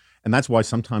people, and that's why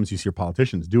sometimes you see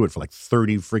politicians do it for like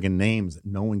 30 friggin' names that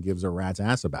no one gives a rat's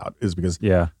ass about, is because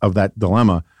of that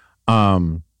dilemma.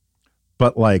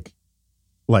 But like,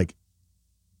 and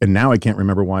now I can't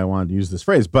remember why I wanted to use this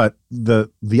phrase, but the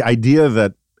idea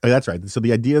that, that's right. So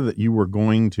the idea that you were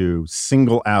going to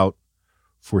single out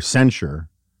for censure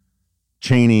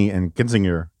Cheney and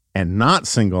Kinzinger and not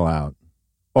single out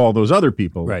all those other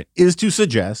people is to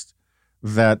suggest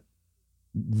that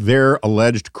their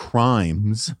alleged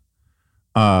crimes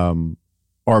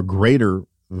are greater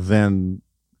than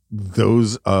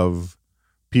those of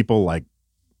people like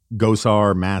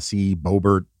Gosar, Massey,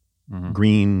 Boebert,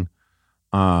 Green,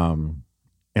 and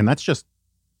that's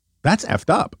effed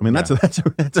up. I mean, that's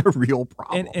a real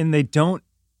problem. And they don't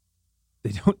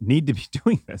need to be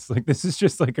doing this. Like, this is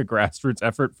just like a grassroots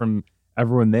effort from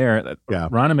everyone there.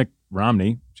 Ronna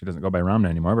Romney, she doesn't go by Romney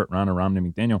anymore, but Ronna Romney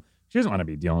McDaniel, she doesn't want to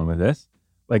be dealing with this.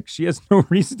 Like, she has no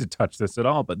reason to touch this at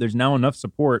all. But there's now enough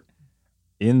support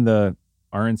in the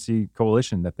RNC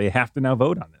coalition that they have to now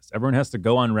vote on this. Everyone has to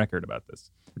go on record about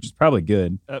this, which is probably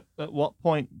good. At what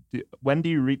point, when do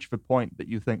you reach the point that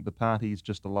you think the party's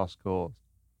just a lost cause?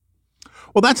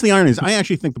 Well, that's the irony. I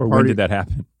actually think the party. When did that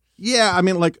happen? Yeah,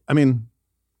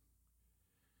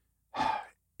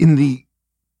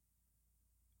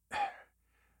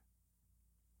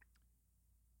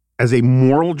 as a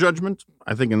moral judgment,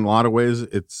 I think in a lot of ways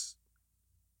it's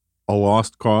a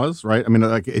lost cause, right? I mean,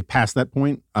 like, it passed that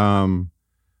point.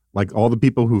 Like, all the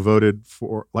people who voted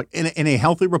for, like, in a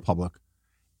healthy republic,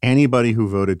 anybody who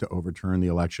voted to overturn the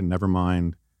election, never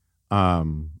mind,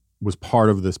 was part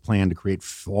of this plan to create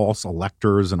false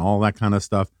electors and all that kind of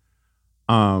stuff.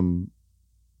 It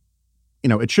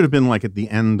should have been like at the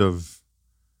end of,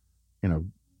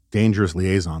 Dangerous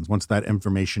Liaisons. Once that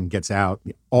information gets out,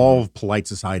 all of polite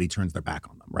society turns their back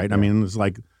on them, right? Yeah. I mean, it's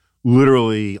like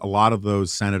literally a lot of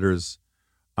those senators,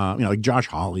 like Josh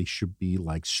Hawley should be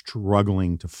like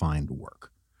struggling to find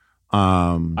work.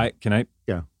 Yeah.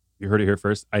 You heard it here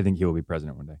first. I think he will be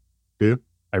president one day. Do you?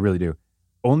 I really do.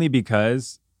 Only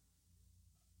because,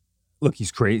 look,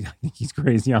 he's crazy. I think he's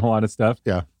crazy on a lot of stuff.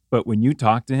 Yeah. But when you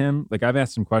talk to him, like, I've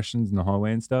asked him questions in the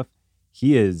hallway and stuff,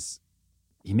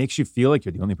 he makes you feel like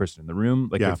you're the only person in the room.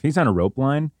 Like, if he's on a rope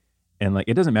line and, like,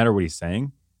 it doesn't matter what he's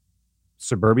saying,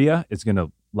 suburbia is going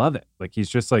to love it. Like, he's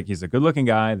just like, he's a good looking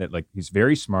guy that, like, he's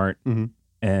very smart. Mm-hmm.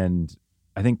 And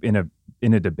I think in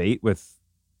a debate with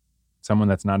someone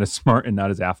that's not as smart and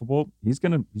not as affable, he's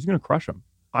going to crush him.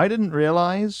 I didn't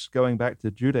realize, going back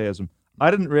to Judaism,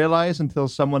 until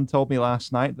someone told me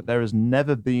last night that there has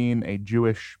never been a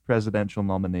Jewish presidential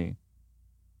nominee.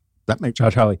 That makes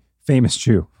Josh Hawley, famous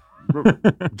Jew.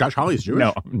 Josh Hawley's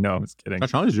Jewish? No, I was kidding.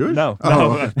 Josh Hawley's Jewish? No.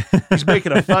 Okay. He's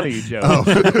making a funny joke.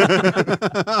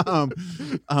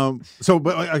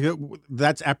 But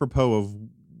that's apropos of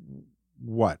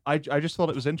what? I just thought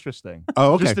it was interesting.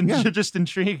 Oh, okay. Just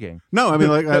intriguing. No, I mean,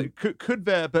 like, could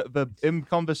there? But in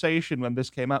conversation when this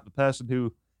came up, the person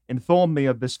who informed me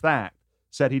of this fact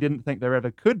said he didn't think there ever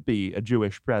could be a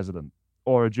Jewish president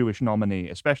or a Jewish nominee,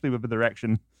 especially with the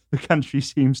direction the country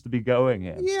seems to be going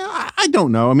in. Yeah, I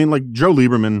don't know. I mean, like, Joe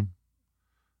Lieberman,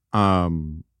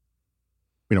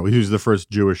 he was the first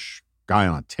Jewish guy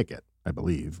on a ticket, I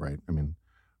believe, right? I mean,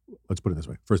 let's put it this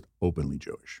way: first openly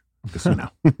Jewish, because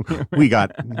we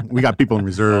got people in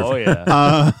reserve. Oh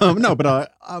yeah. No, but I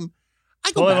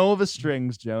go pulling all the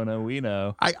strings, Jonah. We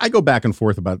know. I go back and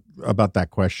forth about that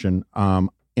question.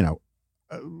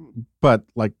 But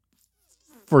like,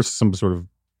 for some sort of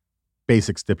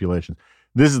basic stipulations,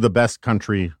 this is the best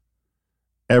country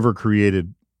ever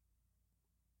created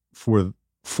for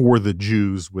the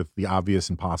Jews, with the obvious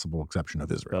and possible exception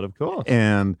of Israel. But of course.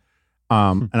 And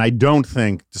I don't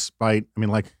think, despite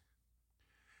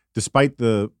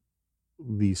the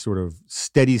sort of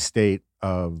steady state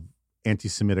of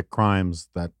anti-Semitic crimes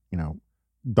that,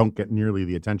 don't get nearly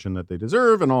the attention that they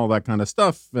deserve and all that kind of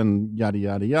stuff and yada,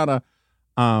 yada, yada.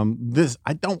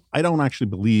 I don't actually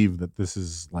believe that this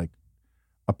is like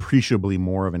appreciably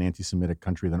more of an anti-Semitic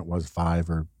country than it was 5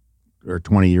 or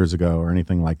 20 years ago or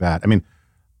anything like that. I mean,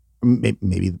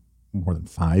 maybe more than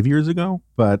 5 years ago,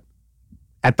 but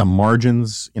at the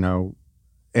margins,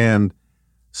 and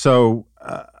so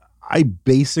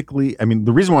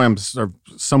the reason why I'm sort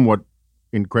of somewhat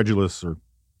incredulous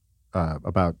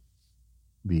about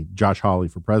the Josh Hawley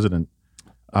for president,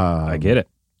 I get it,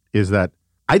 is that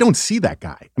I don't see that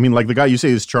guy. I mean, like the guy you say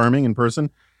is charming in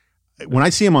person. When I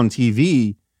see him on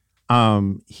TV,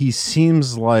 he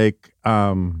seems like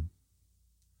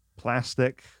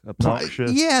plastic,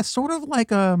 obnoxious. Yeah, sort of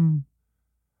like a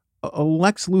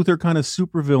Lex Luthor kind of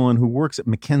supervillain who works at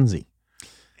McKinsey.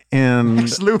 And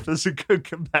Lex Luthor's a good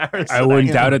comparison. I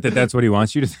wouldn't doubt it that that's what he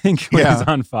wants you to think when Yeah. he's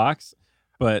on Fox.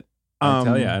 But I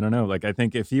tell you, I don't know. Like, I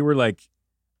think if he were like,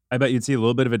 I bet you'd see a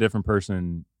little bit of a different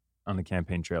person on the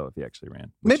campaign trail if he actually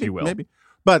ran. Which he will. Maybe.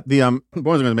 But the point I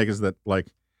was going to make is that, like,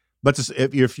 let's just,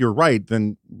 if you're right,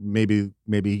 then maybe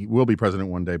he will be president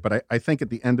one day. But I think at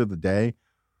the end of the day,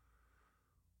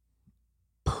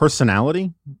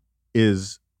 personality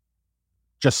is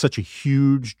just such a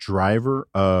huge driver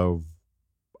of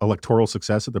electoral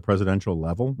success at the presidential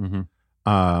level.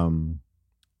 Mm-hmm.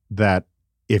 That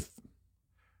if,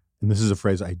 and this is a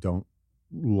phrase I don't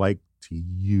like to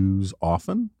use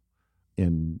often,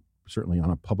 certainly on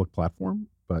a public platform,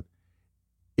 but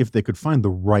if they could find the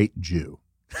right Jew,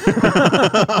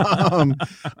 I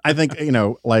think,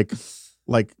 like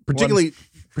particularly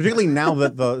now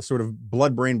that the sort of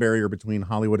blood-brain barrier between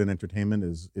Hollywood and entertainment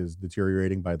is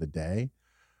deteriorating by the day,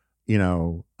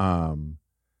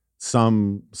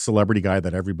 some celebrity guy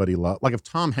that everybody loves, like if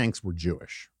Tom Hanks were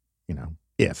Jewish,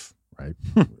 right,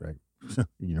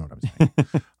 you know what I'm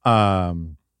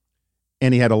saying,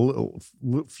 and he had a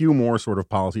few more sort of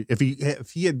policy. If he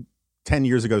had 10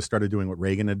 years ago started doing what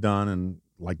Reagan had done and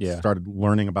started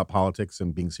learning about politics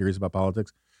and being serious about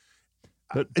politics,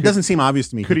 But it doesn't seem obvious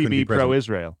to me. Could he couldn't be president.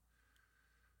 pro-Israel?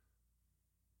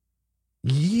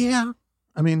 Yeah,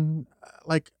 I mean,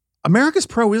 like America's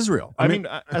pro-Israel. I mean,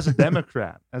 as a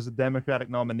Democrat, as a Democratic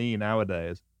nominee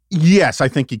nowadays. Yes, I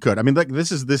think he could. I mean, like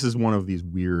this is one of these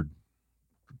weird,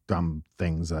 dumb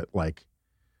things that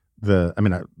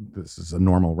this is a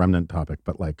normal remnant topic,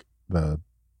 but like the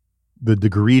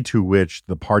degree to which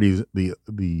the parties, the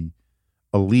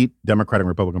elite Democratic and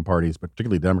Republican parties, but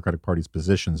particularly Democratic Party's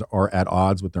positions are at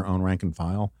odds with their own rank and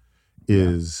file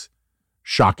is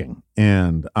shocking.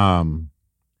 And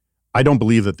I don't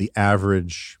believe that the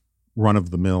average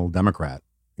run-of-the-mill Democrat,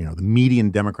 the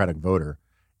median Democratic voter,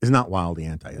 is not wildly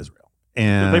anti-Israel.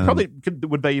 And They probably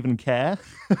would they even care?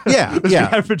 Yeah, Does yeah.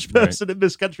 the average person in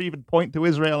this country even point to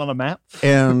Israel on a map?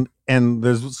 And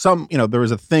there's some, there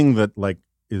is a thing that like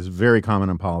is very common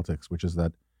in politics, which is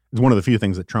that it's one of the few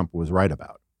things that Trump was right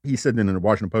about. He said in a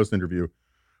Washington Post interview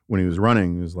when he was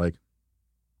running, he was like,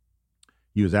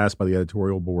 he was asked by the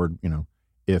editorial board,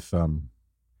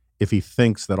 if he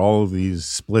thinks that all of these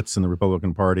splits in the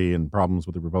Republican Party and problems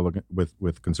with the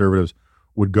with conservatives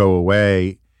would go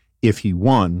away if he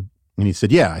won. And he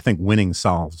said, yeah, I think winning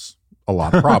solves a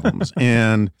lot of problems.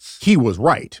 And he was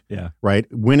right. Yeah. Right.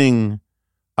 Winning,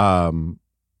 I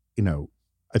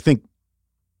think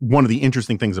one of the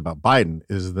interesting things about Biden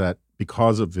is that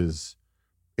because of his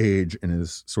age and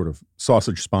his sort of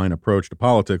sausage spine approach to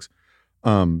politics,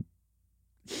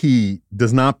 he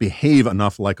does not behave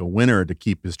enough like a winner to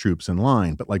keep his troops in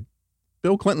line. But like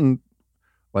Bill Clinton,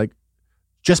 like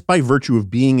just by virtue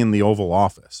of being in the Oval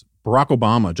Office, Barack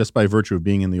Obama, just by virtue of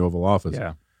being in the Oval Office,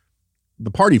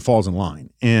 the party falls in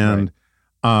line. And,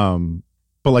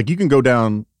 but like you can go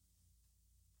down,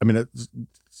 I mean,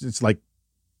 it's like,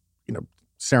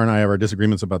 Sarah and I have our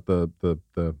disagreements about the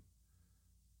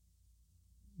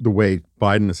way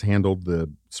Biden has handled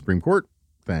the Supreme Court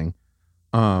thing.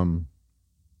 The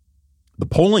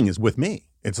polling is with me.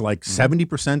 It's like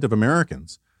 70% of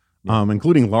Americans,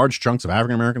 including large chunks of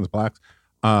African Americans, blacks,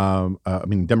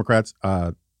 Democrats,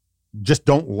 just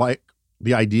don't like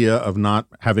the idea of not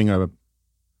having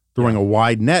throwing a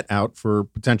wide net out for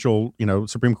potential,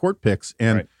 Supreme Court picks.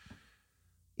 And,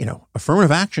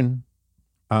 affirmative action,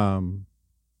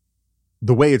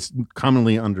 the way it's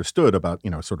commonly understood about,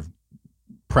 sort of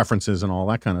preferences and all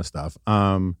that kind of stuff,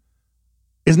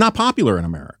 is not popular in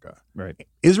America. Right.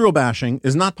 Israel bashing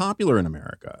is not popular in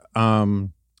America.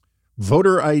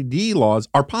 Voter ID laws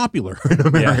are popular in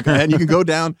America. And you can go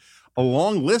down a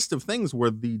long list of things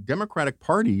where the Democratic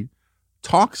Party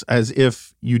talks as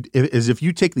if you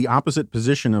take the opposite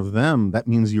position of them, that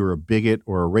means you're a bigot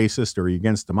or a racist or you're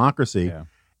against democracy. Yeah.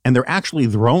 And they're actually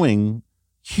throwing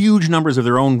huge numbers of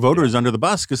their own voters under the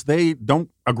bus because they don't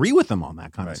agree with them on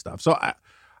that kind of stuff. So, I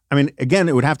mean, again,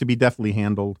 it would have to be deftly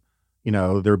handled.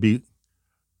 There'd be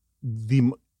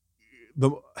the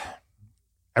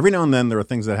every now and then there are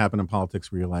things that happen in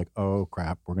politics where you're like, oh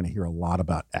crap, we're going to hear a lot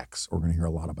about X, or we're going to hear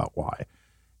a lot about Y.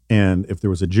 And if there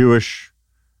was a Jewish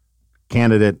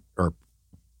candidate or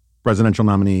presidential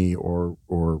nominee or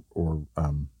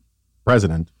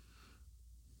president,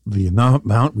 the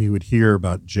amount we would hear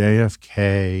about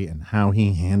JFK and how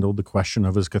he handled the question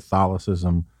of his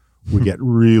Catholicism would get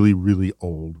really, really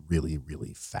old, really,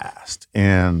 really fast.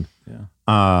 And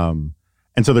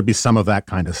so there'd be some of that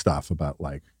kind of stuff about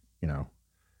like,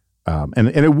 and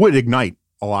it would ignite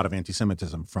a lot of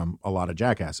anti-Semitism from a lot of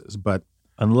jackasses. But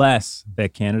unless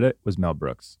that candidate was Mel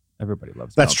Brooks. Everybody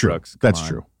loves that's Mel true. Brooks. That's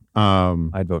true.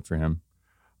 I'd vote for him.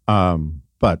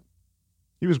 But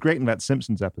he was great in that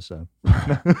Simpsons episode.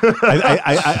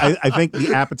 I think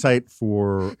the appetite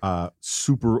for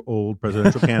super old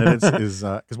presidential candidates is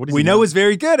because what we know is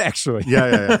very good, actually.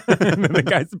 Yeah. The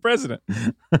guy's the president.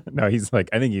 No, he's like,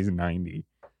 I think he's 90.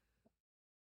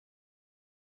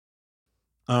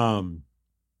 All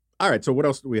right. So what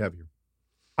else do we have here?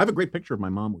 I have a great picture of my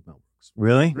mom with Mel Brooks.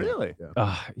 Really? Really?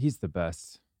 Yeah. He's the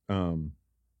best.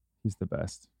 He's the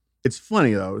best. It's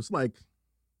funny though. It's like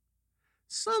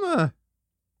some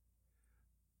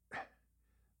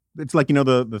it's like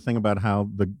the thing about how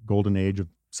the golden age of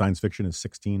science fiction is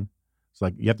 16. It's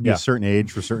like you have to be a certain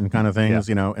age for certain kind of things,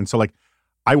 and so like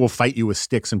I will fight you with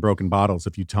sticks and broken bottles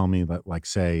if you tell me that, like,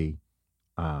 say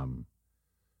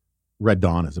Red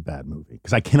Dawn is a bad movie,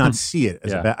 because I cannot see it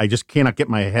as a bad. I just cannot get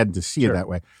my head to see it that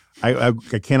way. I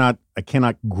cannot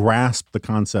grasp the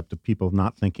concept of people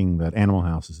not thinking that Animal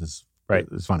House is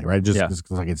funny, right? It's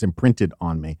like it's imprinted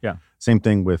on me. Yeah. Same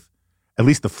thing with at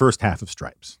least the first half of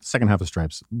Stripes. The second half of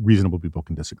Stripes, reasonable people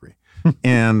can disagree.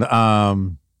 And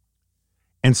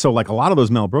so like a lot of those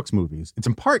Mel Brooks movies, it's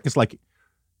in part because like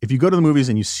if you go to the movies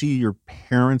and you see your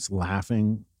parents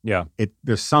laughing,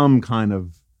 there's some kind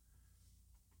of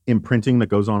imprinting that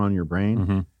goes on your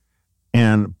brain.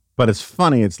 But it's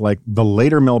funny, it's like the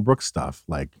later Mel Brooks stuff,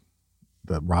 like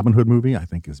the Robin Hood movie, I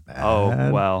think is bad.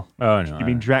 Oh, well. Oh, no. You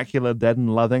mean Dracula Dead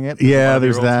and Loving It? Yeah,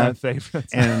 there's that.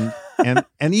 Favorites. And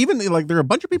even like there are a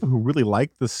bunch of people who really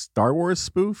like the Star Wars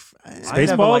spoof. I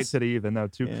never liked it even, though,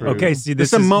 too crude. Okay, see, it has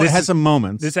some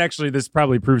moments. This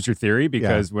probably proves your theory,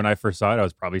 because when I first saw it, I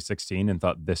was probably 16 and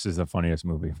thought this is the funniest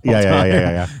movie of all time.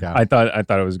 Yeah. I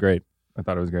thought it was great. May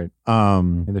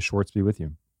the Schwartz be with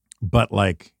you. But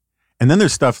like, and then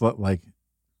there's stuff like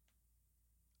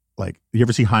you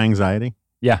ever see High Anxiety?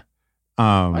 Yeah.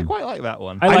 I quite like that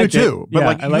one. I do too.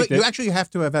 But I liked you actually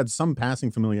have to have had some passing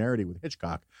familiarity with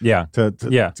Hitchcock. Yeah. To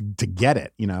get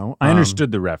it, I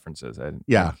understood the references. And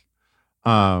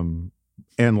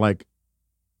like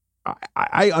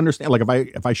I understand, like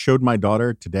if I showed my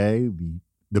daughter today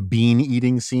the bean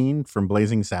eating scene from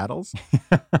Blazing Saddles,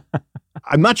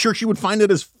 I'm not sure she would find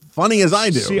it as funny as I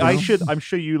do. See, I'm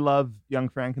sure you love Young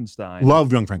Frankenstein.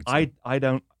 Love Young Frankenstein. I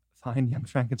don't find Young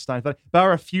Frankenstein funny. There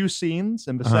are a few scenes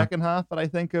in the second half that I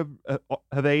think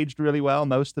have aged really well.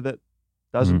 Most of it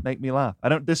doesn't make me laugh. I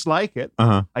don't dislike it.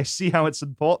 I see how it's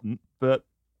important, but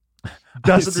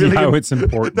doesn't really amuse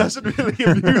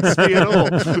me at all.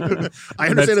 I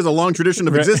understand there's a long tradition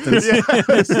of existence.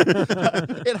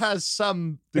 It has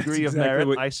some degree of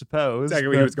merit, I suppose. Exactly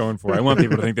what he was going for. I want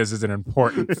people to think this is an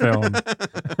important film.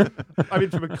 I mean,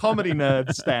 from a comedy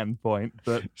nerd standpoint,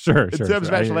 but in terms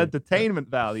of actual entertainment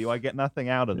value, I get nothing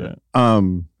out of it.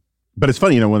 But it's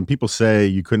funny, when people say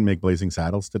you couldn't make Blazing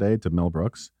Saddles today to Mel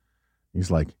Brooks,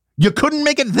 he's like, you couldn't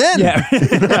make it then. Yeah. I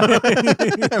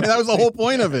mean, that was the whole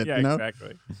point of it. Yeah,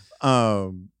 exactly.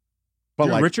 But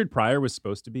like Richard Pryor was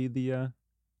supposed to be the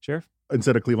sheriff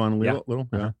instead of Cleavon Little.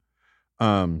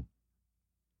 Yeah.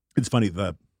 It's funny,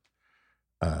 the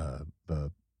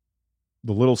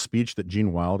little speech that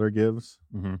Gene Wilder gives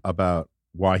about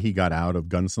why he got out of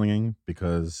gunslinging,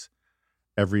 because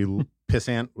every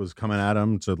pissant was coming at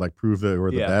him to like prove that they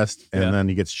were the best, and then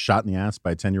he gets shot in the ass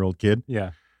by a 10-year-old kid.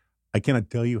 Yeah. I cannot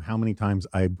tell you how many times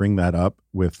I bring that up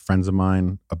with friends of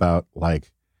mine about,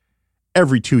 like,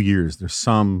 every 2 years there's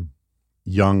some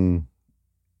young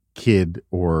kid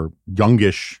or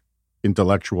youngish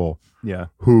intellectual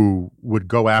who would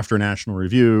go after National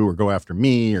Review or go after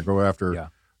me or go after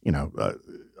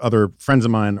other friends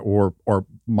of mine or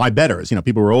my betters,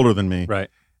 people who are older than me. Right.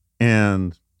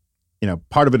 And,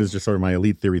 part of it is just sort of my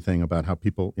elite theory thing about how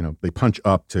people, they punch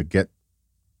up to get,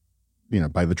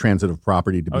 by the transitive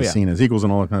property to be seen as equals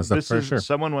and all that kind of stuff. This is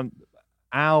someone,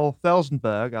 Al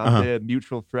Felsenberg, our dear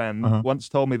mutual friend, once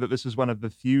told me that this is one of the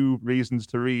few reasons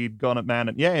to read Gone at Man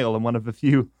at Yale, and one of the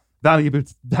few valuable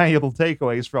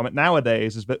takeaways from it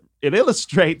nowadays is that it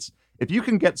illustrates, if you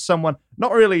can get someone,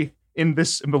 not really in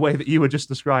the way that you were just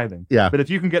describing, but if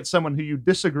you can get someone who you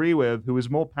disagree with, who is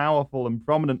more powerful and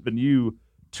prominent than you,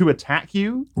 to attack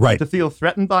you, to feel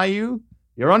threatened by you,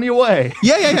 you're on your way.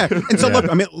 Yeah. And so look,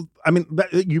 I mean,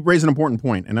 you raise an important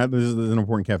point, and this is an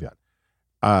important caveat.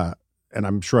 And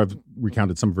I'm sure I've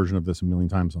recounted some version of this a million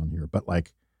times on here, but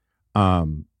like,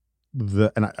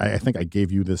 I think I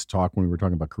gave you this talk when we were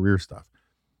talking about career stuff.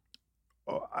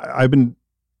 I've been,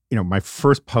 my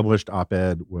first published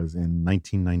op-ed was in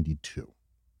 1992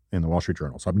 in the Wall Street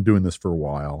Journal. So I've been doing this for a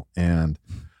while. And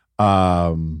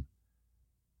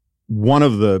one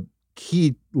of the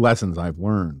key lessons I've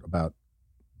learned about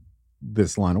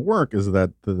this line of work is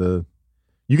that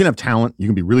you can have talent, you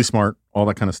can be really smart, all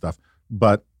that kind of stuff,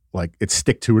 but like it's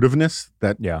stick-to-itiveness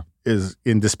that is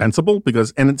indispensable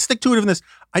and stick-to-itiveness,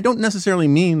 I don't necessarily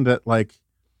mean that like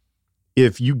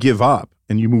if you give up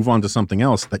and you move on to something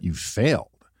else that you failed.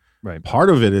 Right. Part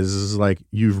of it is like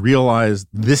you've realized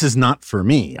this is not for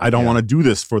me. I don't want to do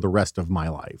this for the rest of my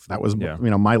life. That was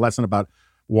my lesson about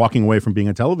walking away from being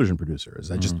a television producer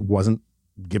is I just wasn't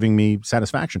giving me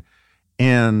satisfaction.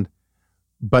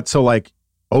 But so like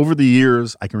over the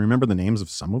years, I can remember the names of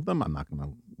some of them. I'm not going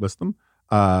to list them.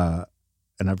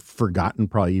 And I've forgotten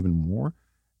probably even more.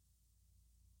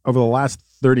 Over the last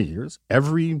 30 years,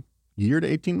 every year to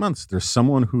 18 months, there's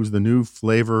someone who's the new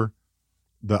flavor,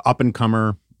 the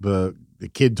up-and-comer, the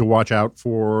kid to watch out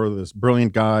for, this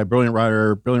brilliant guy, brilliant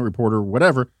writer, brilliant reporter,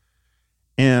 whatever.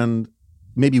 And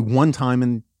maybe one time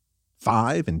in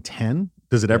 5 and 10,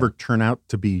 does it ever turn out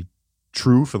to be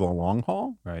true for the long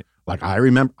haul? Right. Like I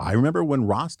remember when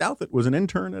Ross Douthat was an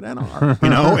intern at NR,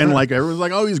 and like everyone's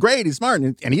like, oh, he's great, he's smart,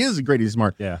 and he is great, he's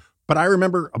smart. Yeah. But I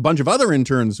remember a bunch of other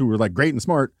interns who were like great and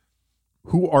smart,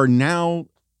 who are now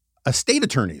estate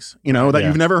attorneys, that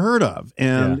you've never heard of,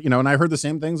 and and I heard the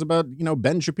same things about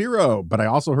Ben Shapiro, but I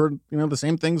also heard the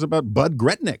same things about Bud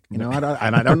Gretnick.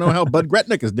 I don't know how Bud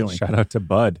Gretnick is doing. Shout out to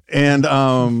Bud. And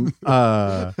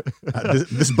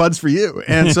this Bud's for you.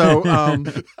 And so.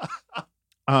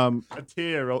 A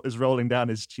tear is rolling down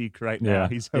his cheek right now. Yeah,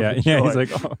 He's he's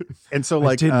like, oh, and so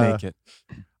like, I did make it.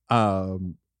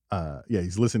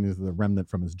 He's listening to the remnant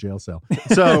from his jail cell.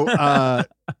 So,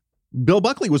 Bill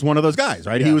Buckley was one of those guys,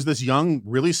 right? Yeah. He was this young,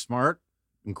 really smart,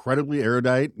 incredibly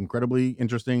erudite, incredibly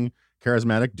interesting,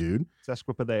 charismatic dude.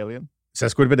 Sesquipedalian.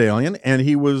 And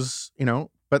he was,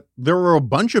 but there were a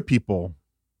bunch of people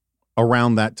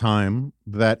around that time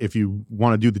that if you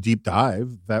want to do the deep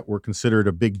dive that were considered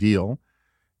a big deal.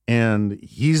 And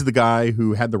he's the guy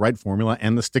who had the right formula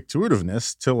and the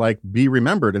stick-to-itiveness to like be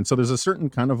remembered. And so there's a certain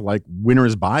kind of like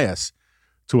winner's bias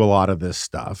to a lot of this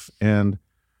stuff. And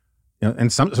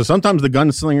so sometimes the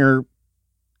gunslinger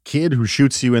kid who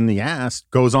shoots you in the ass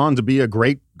goes on to be a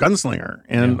great gunslinger,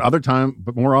 and other time,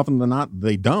 but more often than not,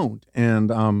 they don't.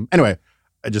 And anyway,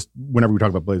 whenever we talk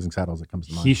about Blazing Saddles, it comes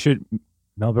to mind.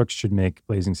 Mel Brooks should make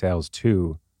Blazing Saddles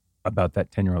 2 about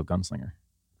that 10-year-old gunslinger.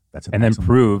 And then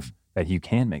prove that you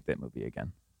can make that movie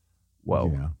again.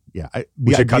 Whoa. Yeah.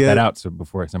 We should cut that out so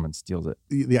before someone steals it.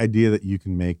 The idea that you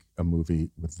can make a movie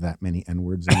with that many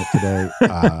N-words in it today,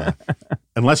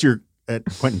 unless you're at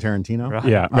Quentin Tarantino. Right.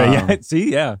 Yeah.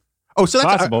 See, yeah. Oh, so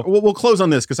that's possible. We'll close on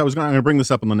this because I'm going to bring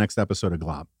this up on the next episode of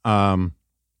Glob. I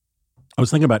was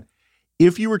thinking about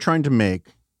if you were trying to make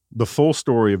the full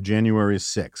story of January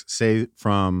 6th, say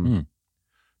from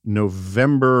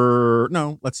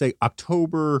let's say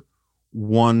October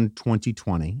 1,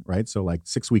 2020, right? So like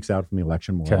 6 weeks out from the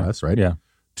election, more or less, right? Yeah.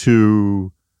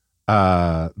 To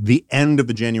the end of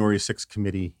the January 6th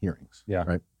committee hearings. Yeah.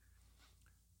 Right.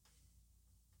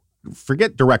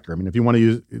 Forget director. I mean, if you want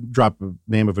to drop a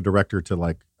name of a director to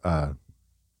like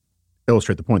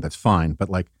illustrate the point, that's fine. But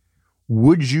like,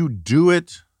 would you do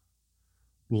it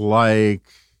like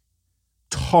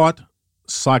taut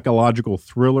psychological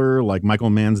thriller like Michael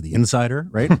Mann's The Insider,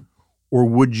 right? Or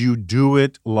would you do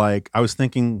it like, I was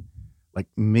thinking, like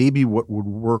maybe what would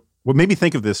work, what made me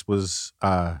think of this was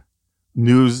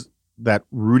news that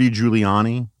Rudy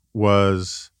Giuliani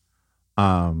was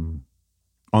on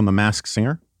The Masked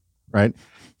Singer, right?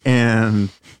 And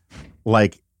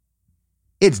like,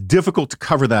 it's difficult to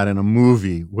cover that in a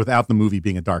movie without the movie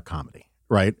being a dark comedy,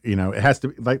 right? It has to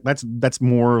be like, that's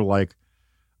more like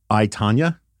I,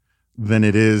 Tanya than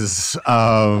it is,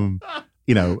 7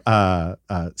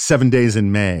 Days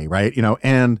in May, right?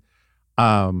 And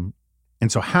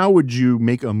so how would you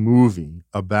make a movie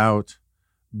about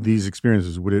these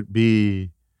experiences? Would it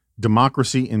be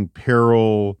democracy in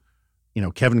peril,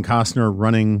 Kevin Costner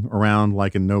running around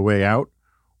like in No Way Out?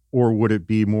 Or would it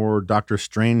be more Dr.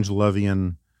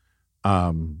 Strangelovian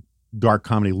dark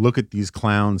comedy? Look at these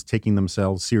clowns taking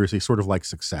themselves seriously, sort of like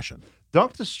Succession.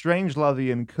 Dr.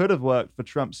 Strangelovian could have worked for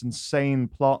Trump's insane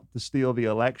plot to steal the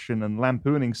election and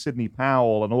lampooning Sidney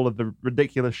Powell and all of the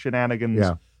ridiculous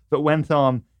shenanigans that went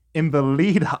on in the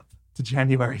lead up to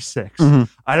January 6th. Mm-hmm.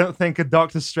 I don't think a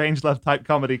Dr. Strangelove type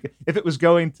comedy, if it was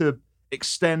going to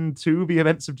extend to the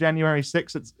events of January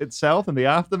 6th itself and the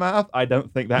aftermath, I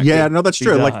don't think that. Yeah, could no, that's be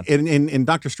true. done. Like in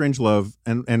Dr. Strangelove,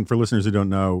 and for listeners who don't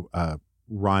know,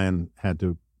 Ryan had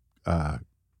to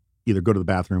either go to the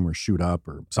bathroom or shoot up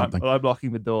or something. I'm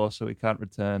locking the door so he can't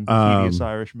return. The Tedious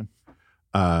Irishman.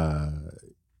 I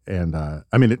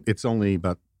mean, it's only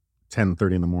about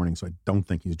 10:30 in the morning, so I don't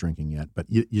think he's drinking yet. But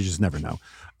you just never know.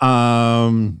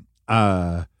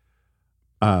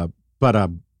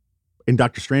 But in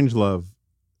Dr. Strangelove,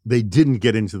 they didn't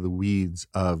get into the weeds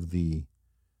of the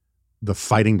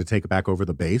fighting to take back over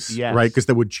the base, Yes. right? Because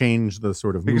that would change the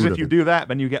sort of Because mood if of you it. do that,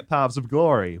 then you get Paths of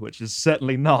Glory, which is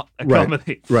certainly not a Right.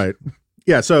 comedy. Right.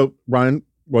 Yeah. So Ryan,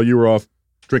 while you were off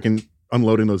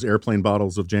unloading those airplane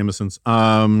bottles of Jameson's,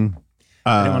 I didn't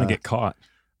want to get caught.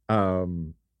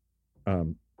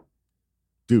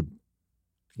 Dude,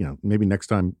 maybe next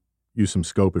time use some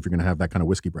scope if you're going to have that kind of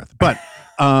whiskey breath. But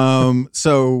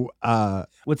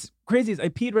What's crazy is I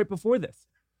peed right before this.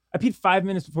 I peed 5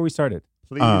 minutes before we started.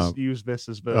 Please use this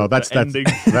as the, that's the ending.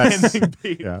 that's- ending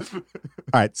piece. yeah. All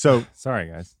right. So Sorry,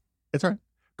 guys. it's all right.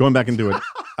 Going back into it.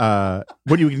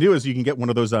 What you can do is you can get one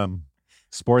of those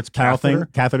sports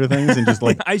catheter things and just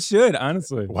like, I should,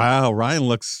 honestly. wow, Ryan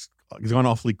he's gone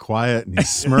awfully quiet and he's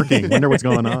smirking. Wonder what's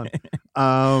going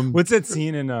on. What's that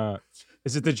scene in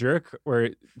is it The Jerk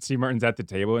where Steve Martin's at the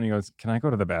table and he goes, "Can I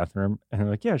go to the bathroom?" And they're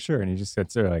like, "Yeah, sure." And he just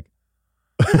sits there like,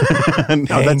 No,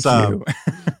 "Thank you."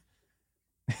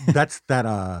 that's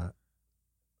that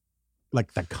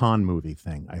like the con movie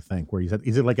thing, I think, where is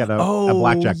it like at a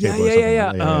blackjack table or something?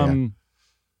 Yeah.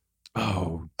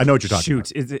 Oh, I know what you're talking about.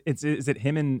 Shoot, is it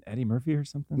him and Eddie Murphy or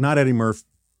something? Not Eddie Murphy.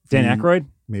 Dan Aykroyd?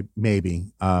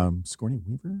 Maybe. Sigourney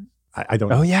Weaver? I don't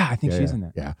know. Oh yeah, I think Yeah, she's yeah, in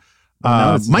that. Yeah. Well,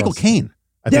 now it's Michael also- Caine.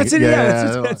 I That's think it.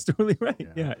 yeah, That's totally right.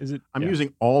 Yeah. Yeah. Is it? I'm yeah.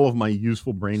 using all of my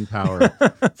useful brain power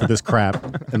for this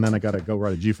crap, and then I got to go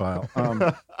write a G file. All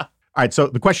right. So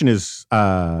the question is,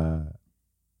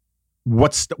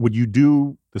 would you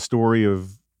do the story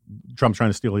of Trump trying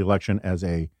to steal the election as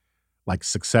a like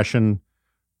Succession,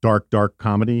 dark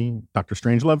comedy, Dr.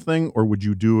 Strangelove thing, or would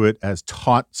you do it as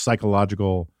taut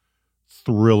psychological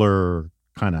thriller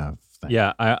kind of thing?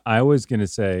 Yeah, I was gonna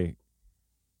say,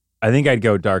 I think I'd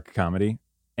go dark comedy,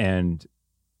 and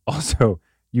also,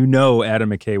 Adam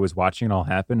McKay was watching it all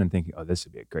happen and thinking, "Oh, this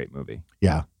would be a great movie."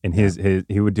 Yeah. And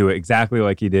he would do it exactly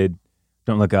like he did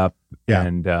Don't Look Up Yeah.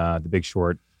 and The Big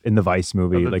Short in the Vice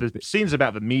movie. The scenes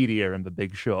about the media and The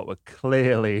Big Short were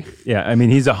clearly. Yeah, I mean,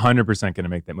 he's 100% going to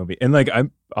make that movie, and like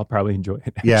I'll probably enjoy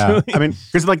it. Yeah. actually. I mean,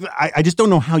 because like I just don't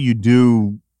know how you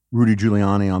do Rudy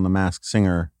Giuliani on The Masked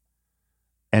Singer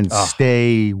and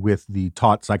stay with the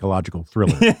taut psychological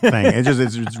thriller thing.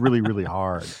 It's really, really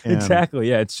hard. And, exactly.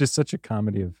 Yeah, it's just such a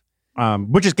comedy of.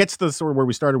 which just gets to the sort of where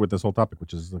we started with this whole topic,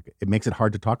 which is like, it makes it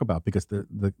hard to talk about because the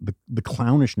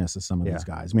clownishness of some of these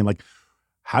guys. I mean, like,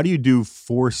 how do you do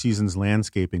 4 seasons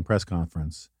landscaping press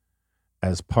conference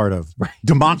as part of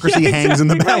democracy hangs in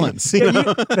the exactly right. balance? Yeah, You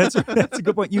know? that's a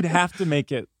good point. You'd have to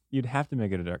make it a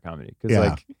dark comedy because Yeah.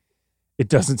 like it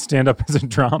doesn't stand up as a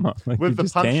drama. Like, With you the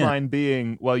just can't. punchline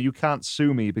being, well, you can't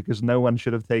sue me because no one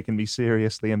should have taken me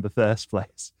seriously in the first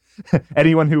place.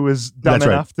 Anyone who was dumb That's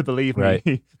right. enough to believe me,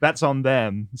 Right. that's on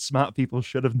them. Smart people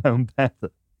should have known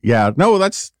better. Yeah, no,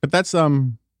 that's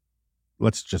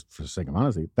let's just, for the sake of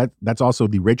honesty, that's also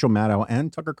the Rachel Maddow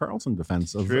and Tucker Carlson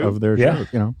defense True. of their Yeah. shows,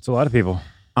 you know. It's a lot of people.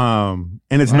 And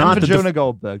it's And not for the Jonah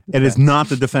Goldberg. it is not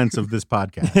the defense of this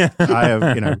podcast. I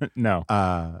have, No.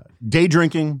 day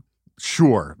drinking,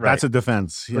 sure, Right. that's a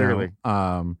defense. You Clearly.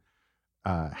 know.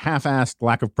 Half-assed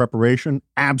lack of preparation,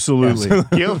 absolutely.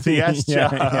 Guilty as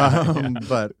charged.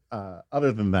 But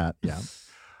other than that, yeah.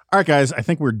 All right, guys, I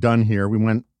think we're done here. We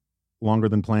went longer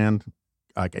than planned.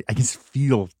 I just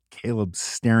feel Caleb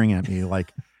staring at me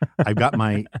like I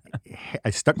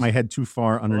stuck my head too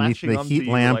far underneath Latching the onto heat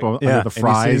you lamp like- under the and he's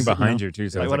fries. sitting behind you too.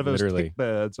 So Like it's one of those literally. kick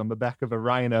birds on the back of a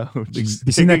rhino. You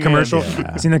just seen that digging in. commercial?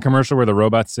 Yeah. You seen that commercial where the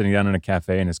robot's sitting down in a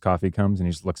cafe and his coffee comes and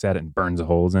he just looks at it and burns the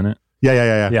holes in it?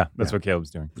 Yeah. Yeah, that's what Caleb's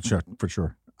doing. For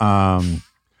sure.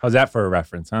 How's that for a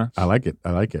reference, huh? I like it.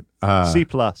 C+.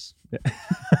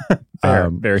 Fair,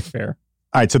 very fair.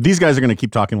 All right, so these guys are going to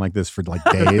keep talking like this for like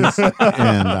days,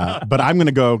 but I'm going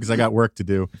to go because I got work to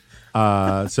do.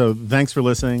 So thanks for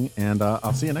listening, and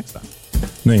I'll see you next time.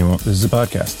 No, you won't. This is a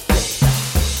podcast.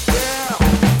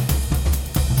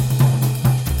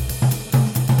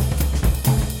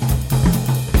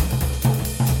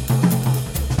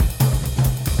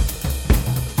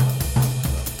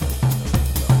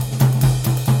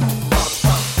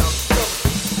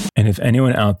 And if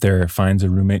anyone out there finds a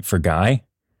roommate for Guy,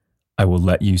 I will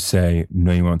let you say,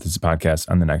 "No, you won't." This is a podcast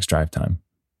on the next drive time.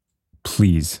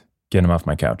 Please Get him off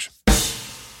my couch.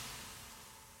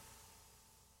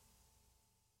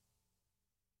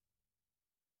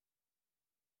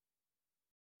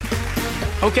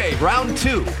 Okay, round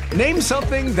 2. Name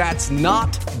something that's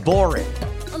not boring.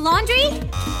 A laundry?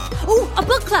 Ooh, a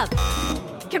book club.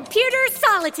 Computer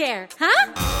solitaire,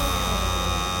 huh?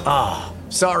 Ah,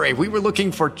 sorry, we were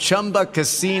looking for Chumba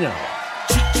Casino.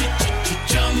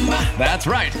 That's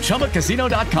right,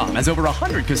 ChumbaCasino.com has over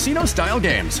 100 casino-style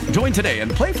games. Join today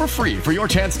and play for free for your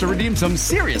chance to redeem some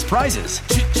serious prizes.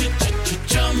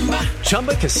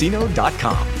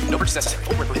 ChumbaCasino.com. No purchase necessary.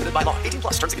 Void where prohibited by law. 18+.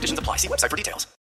 Terms and conditions apply. See website for details.